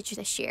cancelled Quidditch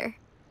this year.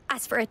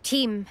 As for a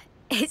team,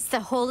 it's the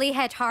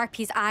Holyhead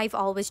Harpies I've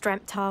always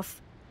dreamt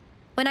of.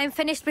 When I'm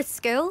finished with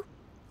school,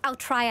 I'll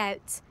try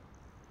out.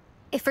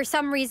 If for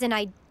some reason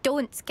I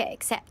don't get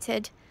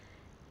accepted,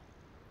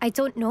 I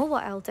don't know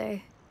what I'll do.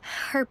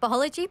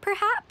 Herbology,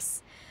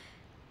 perhaps?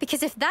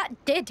 Because if that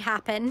did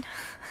happen,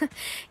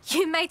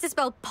 you might as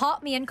well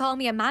pop me and call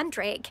me a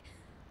mandrake.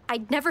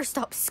 I'd never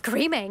stop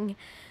screaming.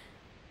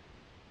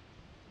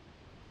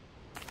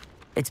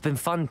 It's been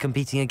fun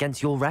competing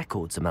against your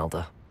records,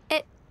 Imelda.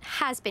 It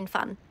has been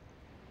fun.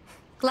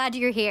 Glad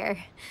you're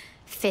here.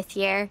 5th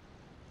year.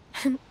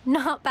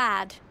 Not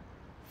bad.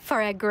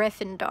 For a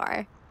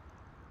Gryffindor.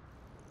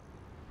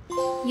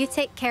 You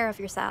take care of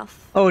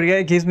yourself. Oh, the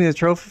guy gives me the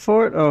trophy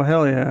for it? Oh,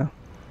 hell yeah.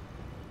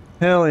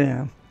 Hell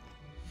yeah.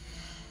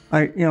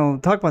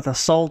 Talk about the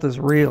salt is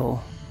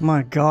real.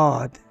 My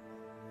God.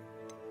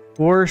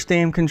 Worst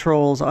aim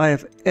controls I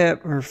have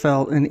ever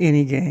felt in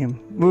any game.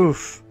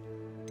 Oof.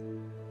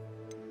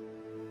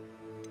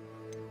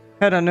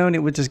 Had I known it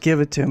would just give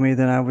it to me,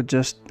 then I would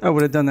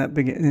have done that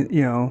big, I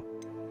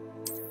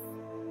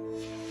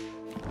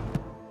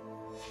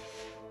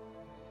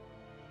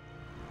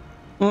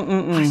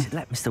should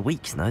let Mr.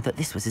 Weeks know that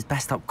this was his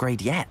best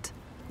upgrade yet.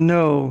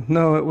 No,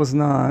 it was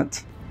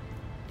not.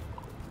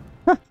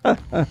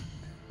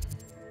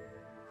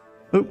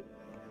 Oop.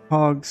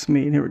 Hogs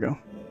meat. Here we go.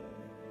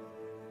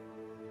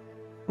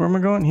 Where am I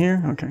going?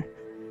 Here? Okay.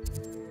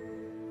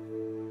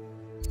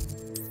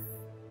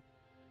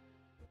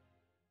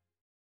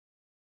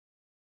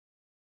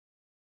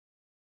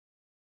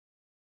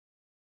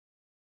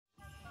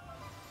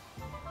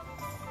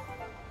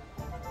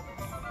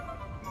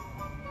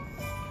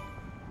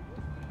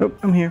 Oh,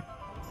 I'm here.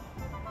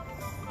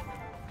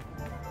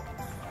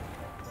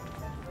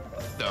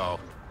 No.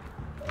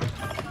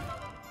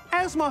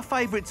 How's my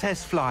favourite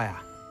test flyer?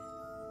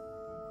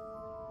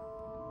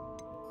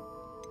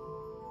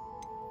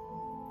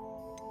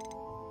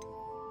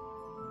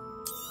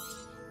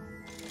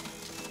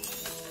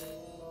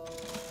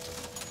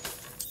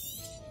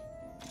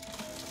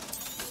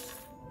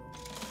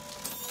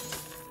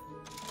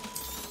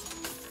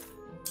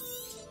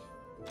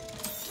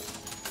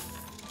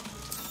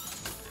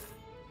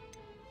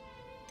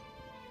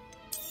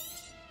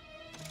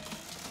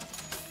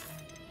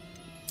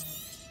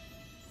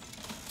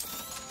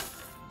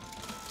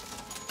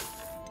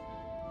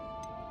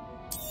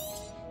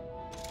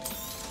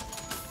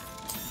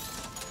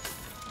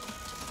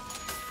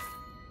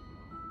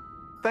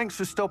 Thanks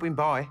for stopping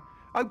by.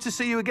 Hope to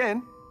see you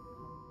again.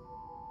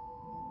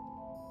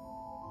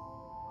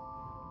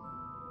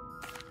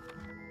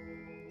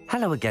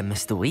 Hello again,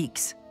 Mr.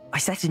 Weeks. I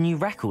set a new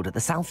record at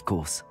the South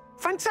Course.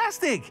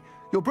 Fantastic!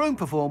 Your broom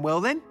performed well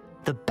then?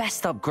 The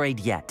best upgrade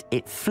yet.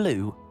 It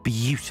flew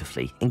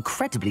beautifully,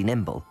 incredibly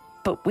nimble.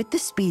 But with the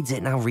speeds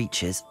it now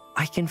reaches,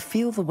 I can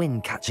feel the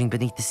wind catching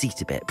beneath the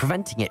seat a bit,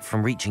 preventing it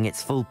from reaching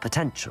its full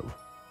potential.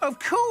 Of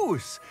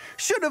course!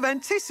 Should have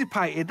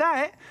anticipated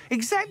that.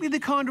 Exactly the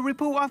kind of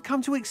report I've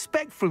come to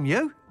expect from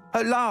you.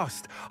 At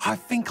last, I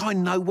think I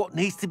know what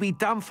needs to be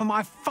done for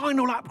my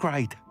final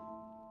upgrade.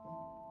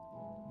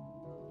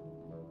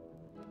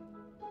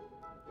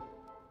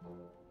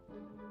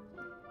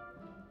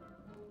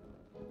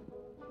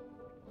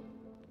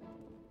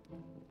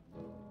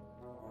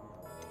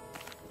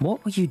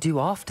 What will you do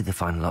after the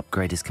final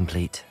upgrade is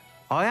complete?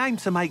 I aim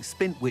to make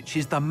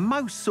Spintwitches the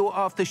most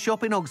sought-after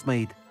shop in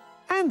Hogsmeade.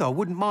 And I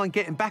wouldn't mind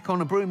getting back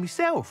on a broom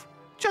myself,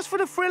 just for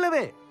the thrill of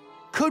it.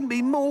 Couldn't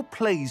be more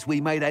pleased we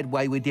made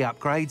headway with the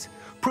upgrades,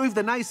 proved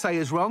the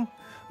naysayers wrong,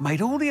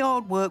 made all the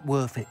hard work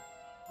worth it.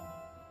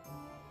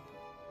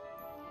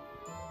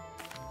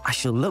 I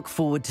shall look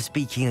forward to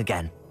speaking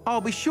again.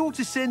 I'll be sure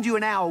to send you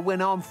an hour when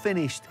I'm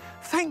finished.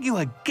 Thank you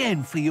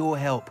again for your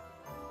help.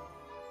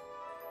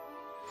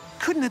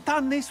 Couldn't have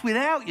done this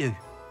without you.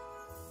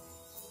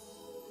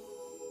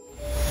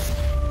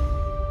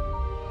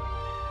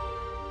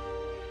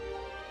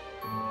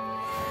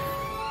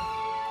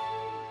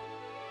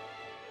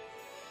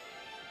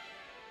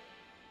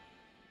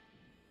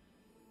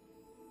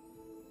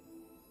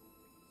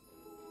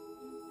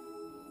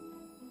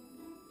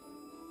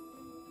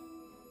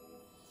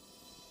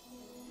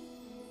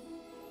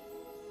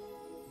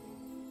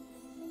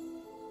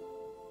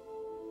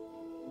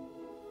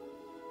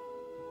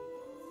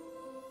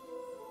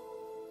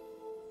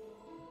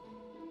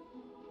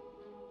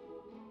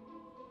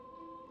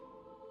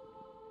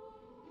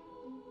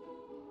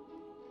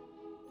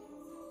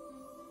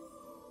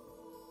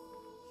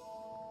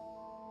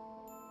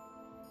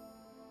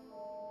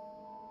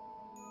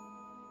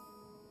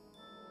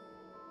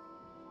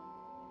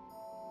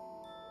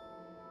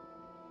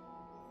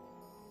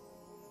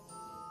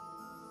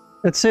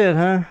 That's it,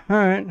 huh?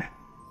 Alright.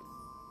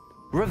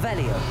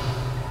 Revelio.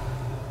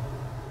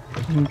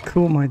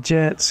 Cool my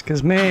jets,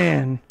 because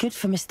man... Good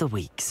for Mr.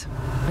 Weeks.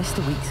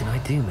 Mr. Weeks and I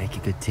do make a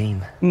good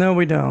team. No,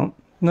 we don't.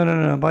 No, no,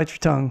 no, bite your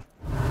tongue.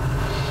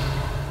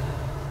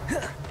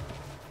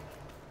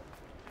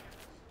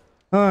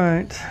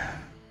 Alright.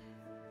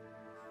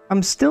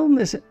 I'm still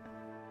missing...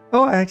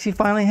 Oh, I actually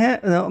finally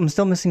had... No, I'm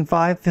still missing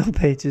 5 fill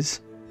pages.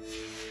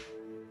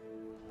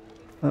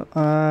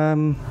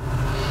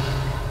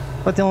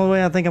 But the only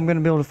way I think I'm going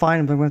to be able to find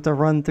them is I'm going to have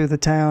to run through the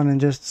town and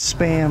just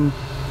spam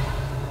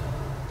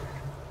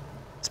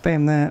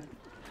that.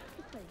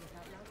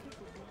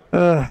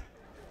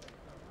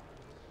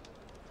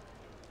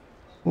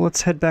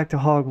 Let's head back to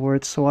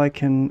Hogwarts so I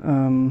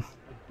can,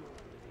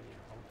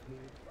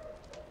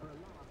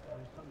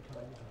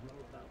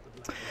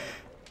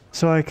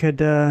 so I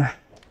could,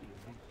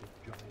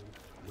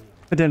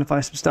 identify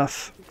some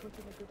stuff.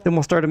 Then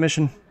we'll start a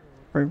mission.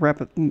 Very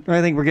rapid.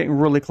 I think we're getting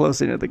really close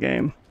into the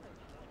game.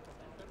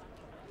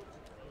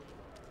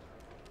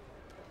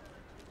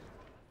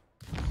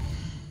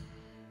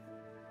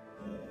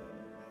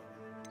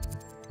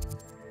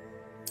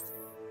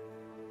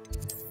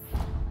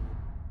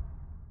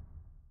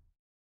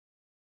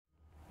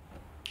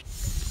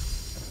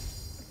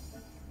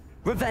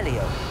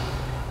 Revelio.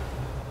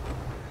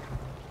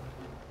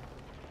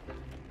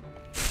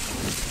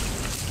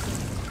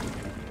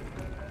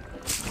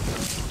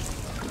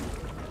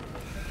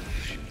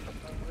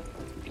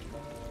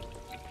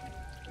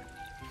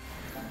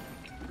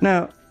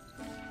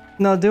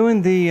 Now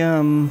doing the, you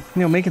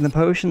know, making the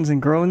potions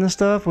and growing the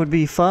stuff would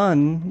be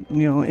fun,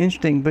 you know,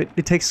 interesting, but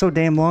it takes so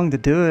damn long to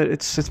do it,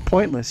 it's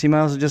pointless. You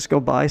might as well just go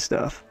buy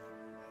stuff.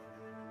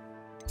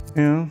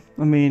 You know?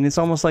 I mean, it's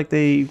almost like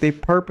they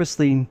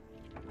purposely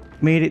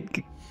made it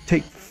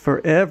take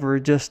forever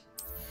just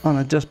on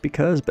a just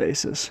because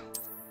basis.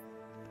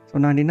 So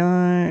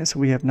 99, so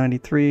we have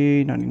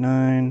 93,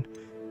 99,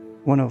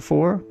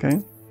 104,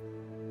 okay.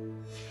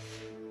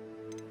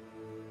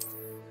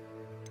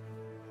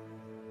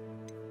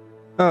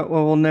 Oh,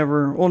 well,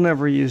 we'll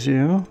never use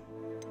you.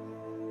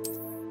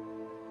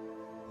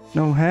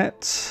 No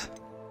hats.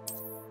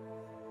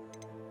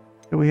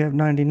 So we have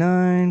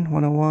 99,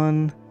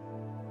 101,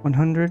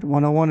 100,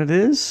 101 it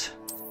is.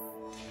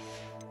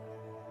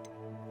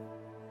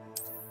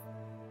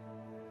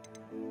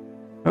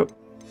 Oh,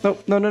 no,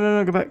 no, no, no,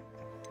 no, go back.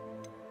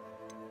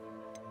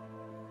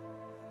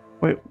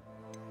 Wait.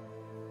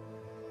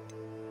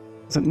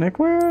 Is it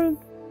neckwear?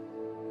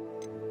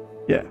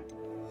 Yeah.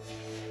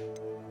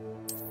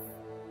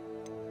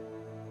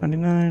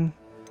 99.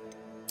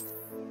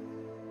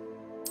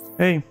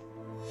 Hey.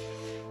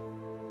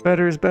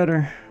 Better is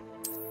better.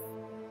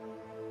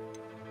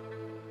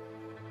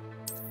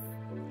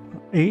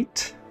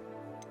 8.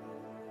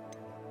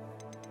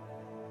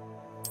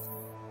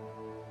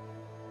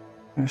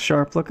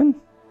 Sharp looking.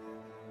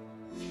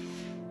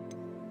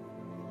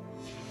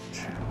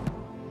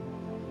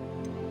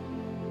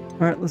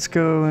 Alright, let's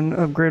go and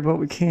upgrade what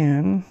we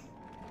can.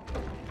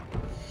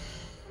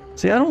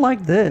 See, I don't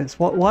like this.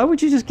 Why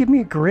would you just give me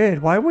a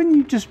grid? Why wouldn't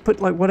you just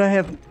put, like, what I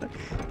have...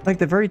 Like,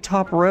 the very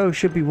top row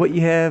should be what you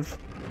have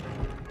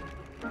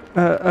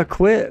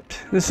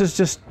equipped. This is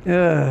just...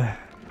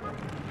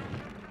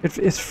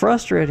 It's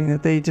frustrating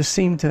that they just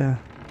seem to...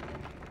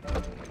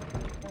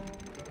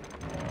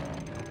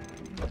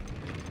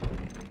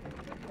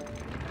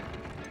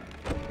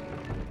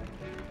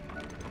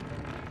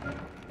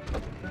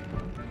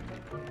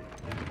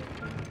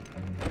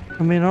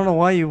 I mean, I don't know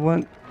why you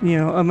want... You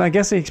know, I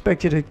guess they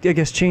expect you to, I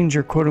guess, change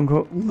your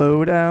quote-unquote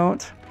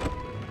loadout.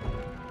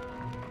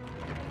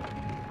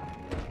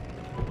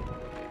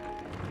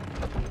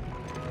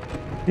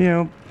 You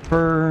know,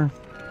 per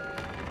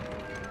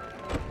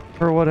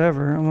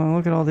whatever. I'm gonna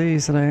look at all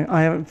these that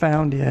I haven't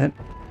found yet.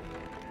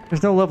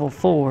 There's no level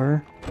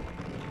 4.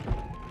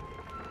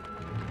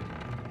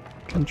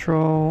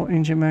 Control,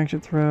 ancient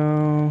magic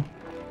throw.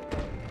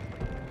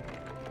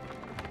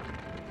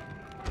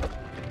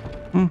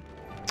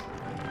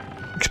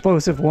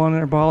 Explosive 1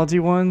 and herbology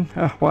 1.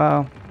 Oh,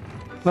 wow. A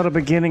lot of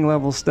beginning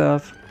level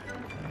stuff.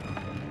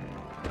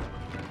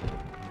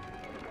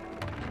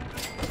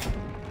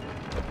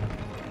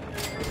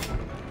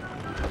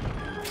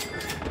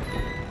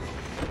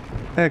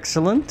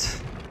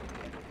 Excellent.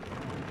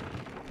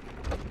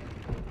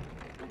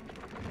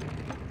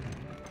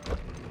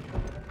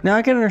 Now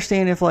I can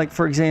understand if, like,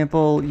 for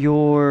example,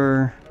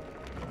 your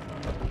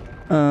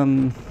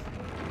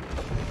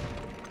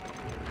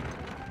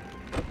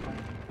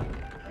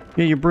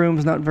yeah, your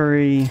broom's not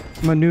very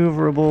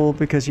maneuverable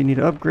because you need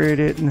to upgrade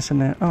it and this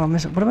and that. Oh, I'm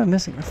missing. What am I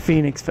missing? A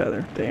phoenix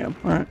feather. Damn.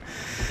 All right.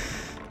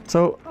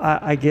 So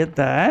I get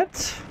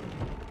that,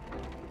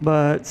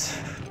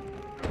 but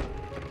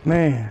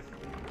man,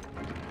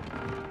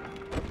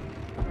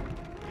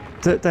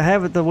 to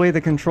have it the way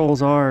the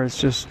controls are, it's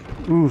just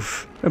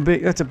oof.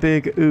 That's a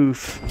big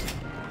oof.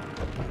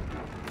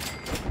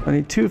 I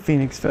need 2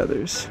 phoenix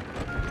feathers.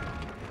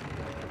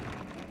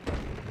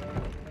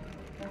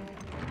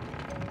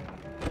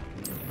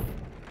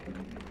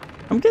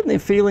 I'm getting the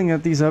feeling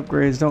that these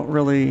upgrades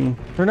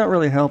they're not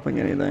really helping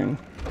anything.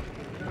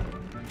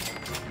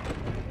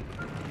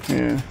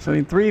 Yeah, so I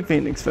need 3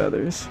 phoenix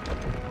feathers.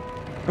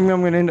 I mean,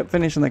 I'm gonna end up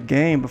finishing the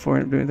game before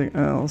I end up doing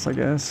anything else, I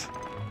guess.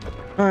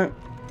 Alright.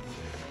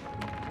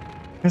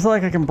 It's not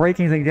like I can break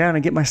anything down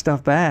and get my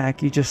stuff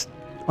back.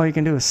 All you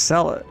can do is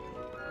sell it.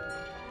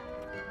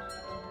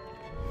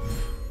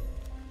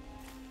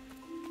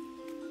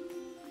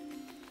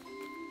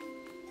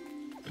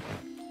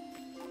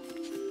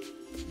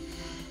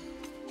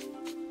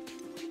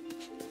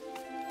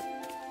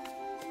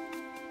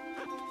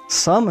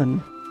 Summon?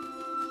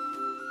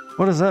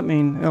 What does that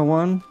mean?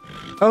 L1?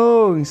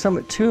 Oh, you can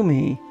summon it to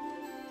me.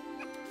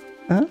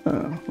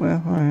 Oh,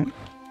 well, alright.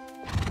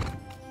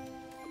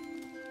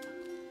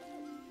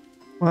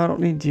 Well, I don't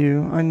need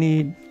you. I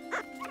need...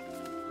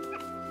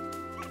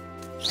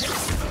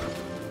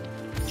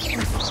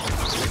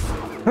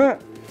 Huh!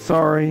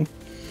 Sorry.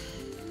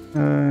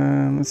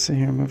 Let's see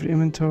here. Move to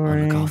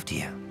inventory. I'll look after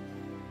you.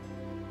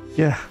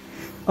 Yeah.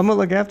 I'm gonna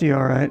look after you,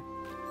 alright.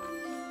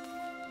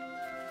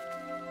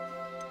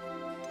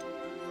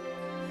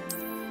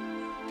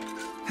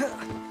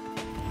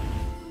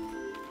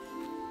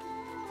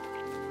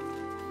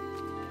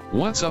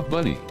 What's up,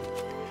 buddy?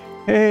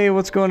 Hey,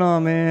 what's going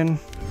on, man?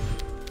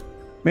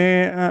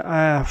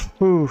 Man,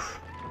 oof.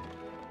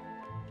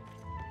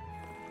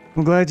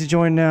 I'm glad you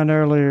joined down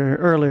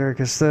earlier,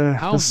 because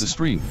How's the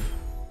stream?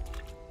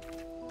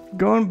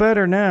 Going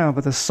better now,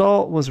 but the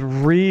salt was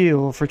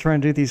real for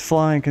trying to do these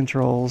flying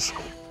controls.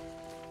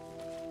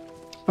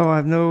 Oh, I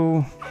have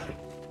no...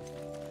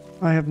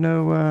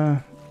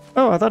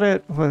 Oh, I thought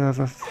it...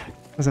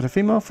 Was it a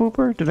female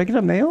fooper? Did I get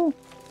a male?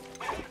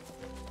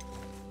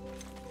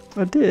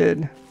 I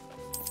did.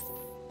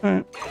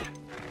 Alright.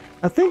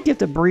 I think you have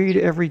to breed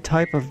every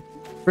type of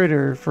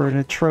critter for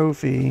a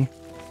trophy.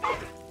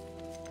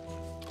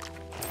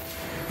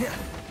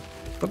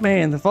 But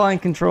man, the flying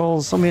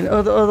controls, I mean,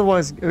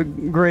 otherwise a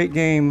great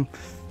game.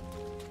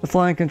 The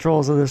flying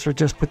controls of this are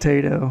just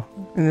potato.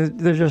 And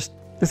they're just,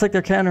 it's like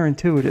they're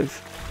counterintuitive.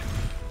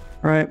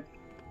 Right?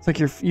 It's like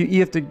you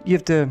have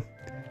to,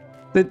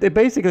 they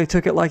basically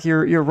took it like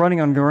you're running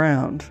on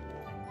ground.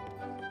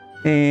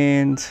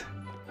 And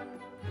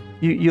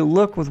you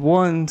look with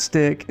one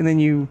stick and then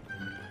you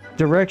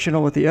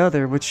directional with the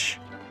other, which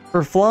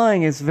for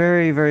flying is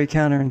very, very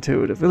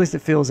counterintuitive. At least it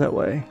feels that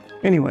way.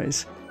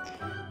 Anyways.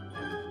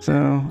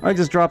 So I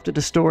just dropped it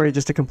to story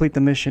just to complete the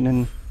mission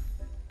and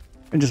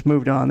just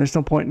moved on. There's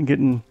no point in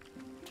getting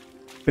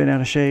bent out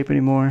of shape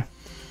anymore.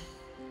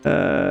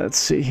 Let's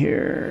see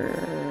here.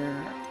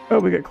 Oh,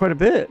 we got quite a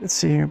bit. Let's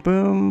see here.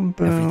 Boom,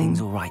 boom.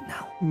 Everything's all right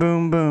now.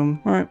 Boom,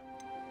 boom. All right.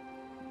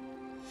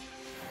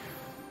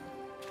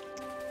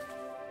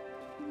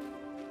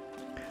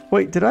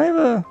 Wait, did I have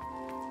a...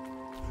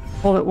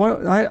 Hold it.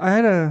 What? I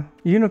had a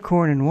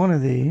unicorn in one of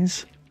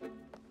these.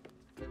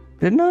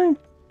 Didn't I?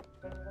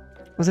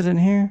 Was it in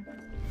here?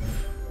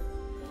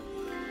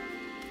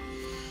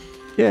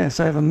 Yes,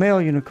 I have a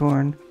male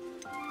unicorn.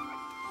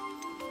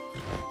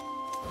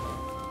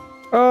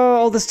 Oh,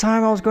 all this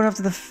time I was going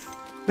after the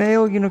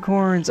male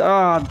unicorns.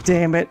 Ah, oh,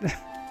 damn it.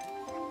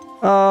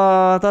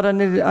 I thought I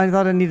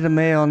needed a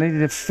male. I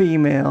needed a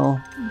female.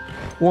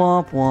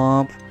 Womp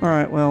womp. All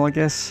right, well, I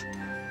guess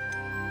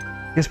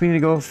we need to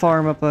go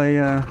farm up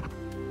a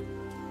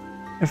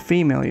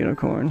female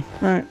unicorn.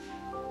 All right.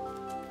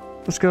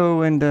 Let's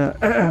go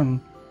and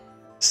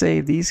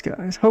save these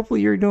guys.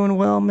 Hopefully you're doing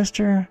well,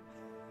 Mr.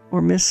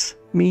 or Miss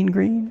Mean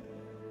Green.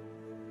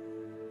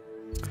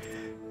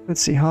 Let's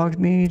see,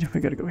 Hogsmeade.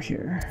 We gotta go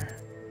here.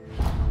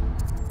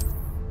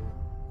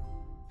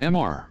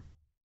 MR.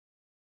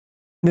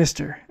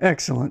 Mr.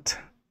 Excellent.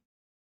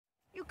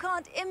 You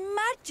can't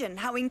imagine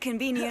how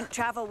inconvenient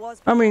travel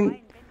was. I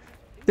mean,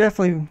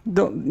 definitely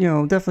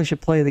definitely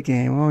should play the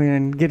game. I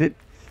mean, get it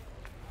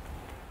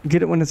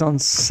when it's on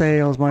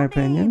sale is my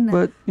opinion.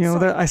 But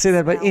I say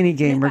that about any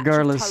game,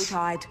 regardless.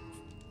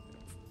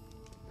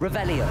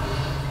 Revelio.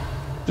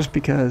 Just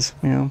because,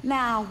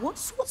 Now, what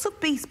sorts of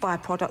beast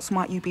byproducts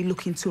might you be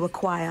looking to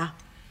acquire?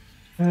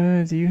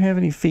 Do you have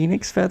any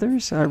phoenix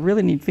feathers? I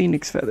really need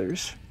phoenix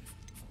feathers.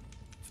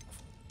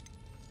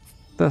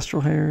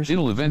 Thestral hairs.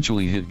 It'll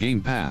eventually hit Game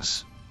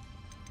Pass.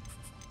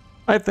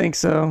 I think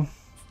so.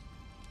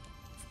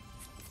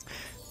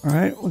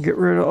 Alright, we'll get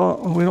rid of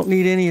all... We don't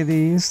need any of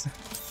these.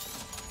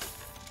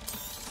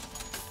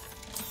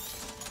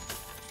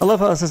 I love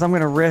how it says I'm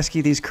going to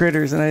rescue these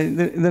critters, and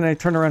then I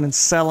turn around and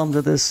sell them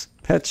to this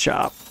pet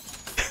shop.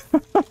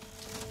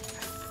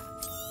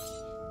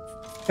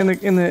 in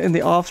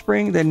the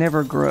offspring, they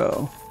never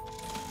grow.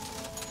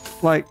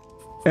 Like,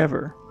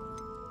 ever.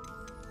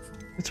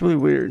 It's really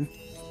weird.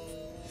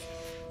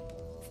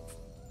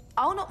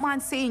 I'll not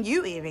mind seeing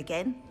you here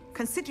again.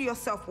 Consider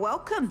yourself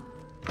welcome.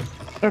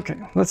 Okay,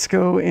 let's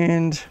go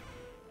and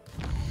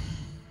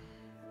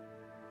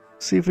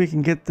see if we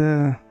can get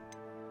the...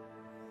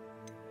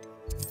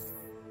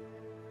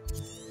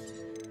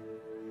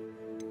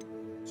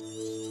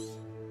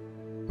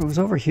 It was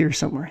over here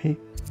somewhere.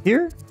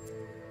 Here?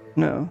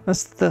 No,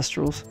 that's the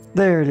Thestrals.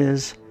 There it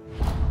is.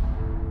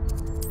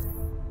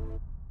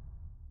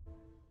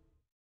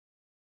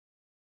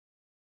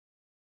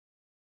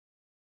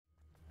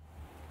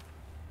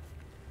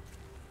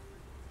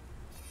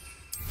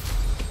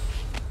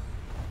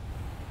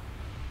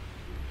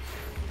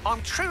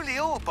 I'm truly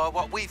awed by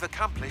what we've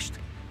accomplished.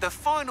 The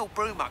final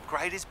broom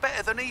upgrade is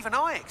better than even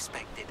I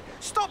expected.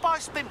 Stop by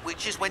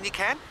Spintwitches when you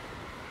can.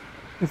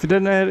 If it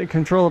didn't add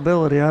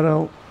controllability, I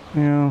don't,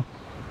 you know.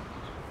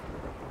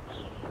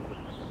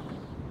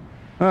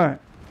 Alright.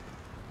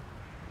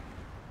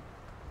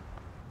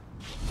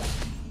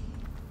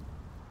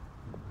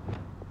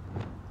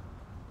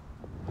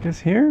 Guess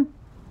here?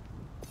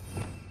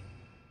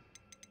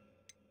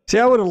 See,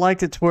 I would have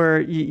liked it to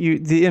where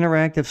the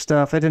interactive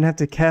stuff, I didn't have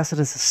to cast it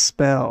as a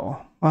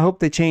spell. I hope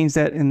they change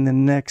that in the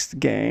next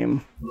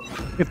game.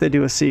 If they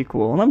do a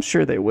sequel. And I'm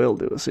sure they will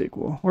do a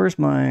sequel. Where's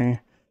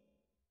my...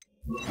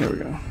 There we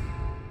go.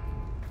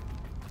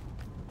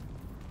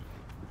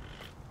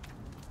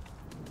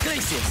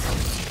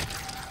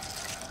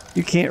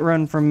 You can't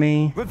run from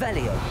me.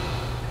 Revelio.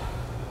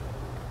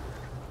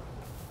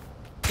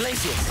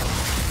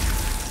 Glacius.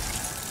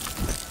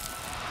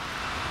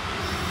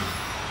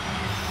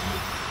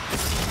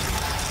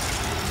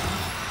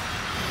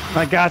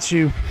 I got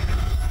you.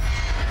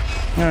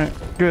 Alright,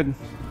 good.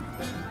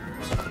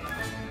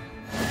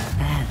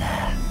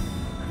 There.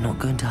 I'm not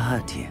going to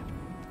hurt you.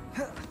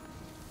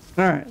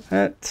 Alright,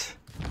 that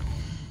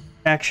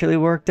actually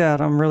worked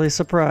out. I'm really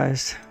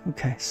surprised.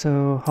 Okay,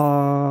 so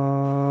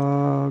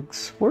Hogwarts.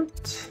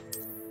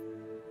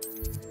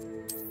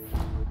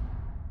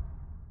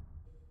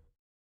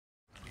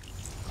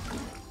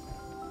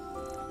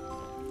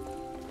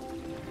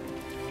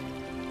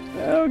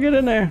 Oh, get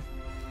in there.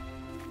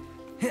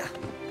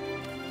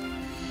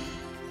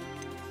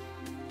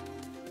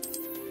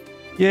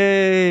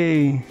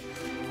 Yay!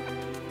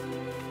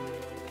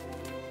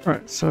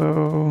 Alright,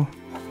 so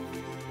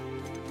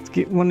let's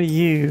get one of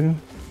you.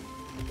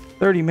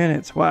 30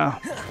 minutes, wow.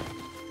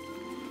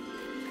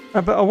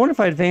 But I wonder if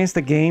I advance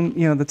the game,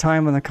 you know, the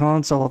time on the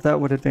console, if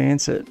that would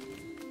advance it.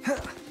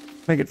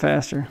 Make it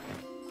faster.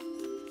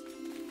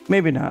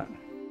 Maybe not.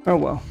 Oh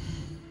well.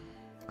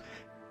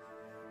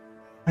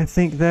 I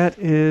think that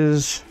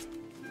is...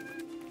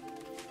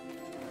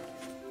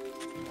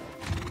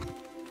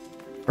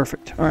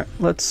 perfect. Alright,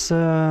 let's,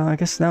 I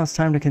guess now it's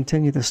time to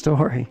continue the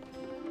story.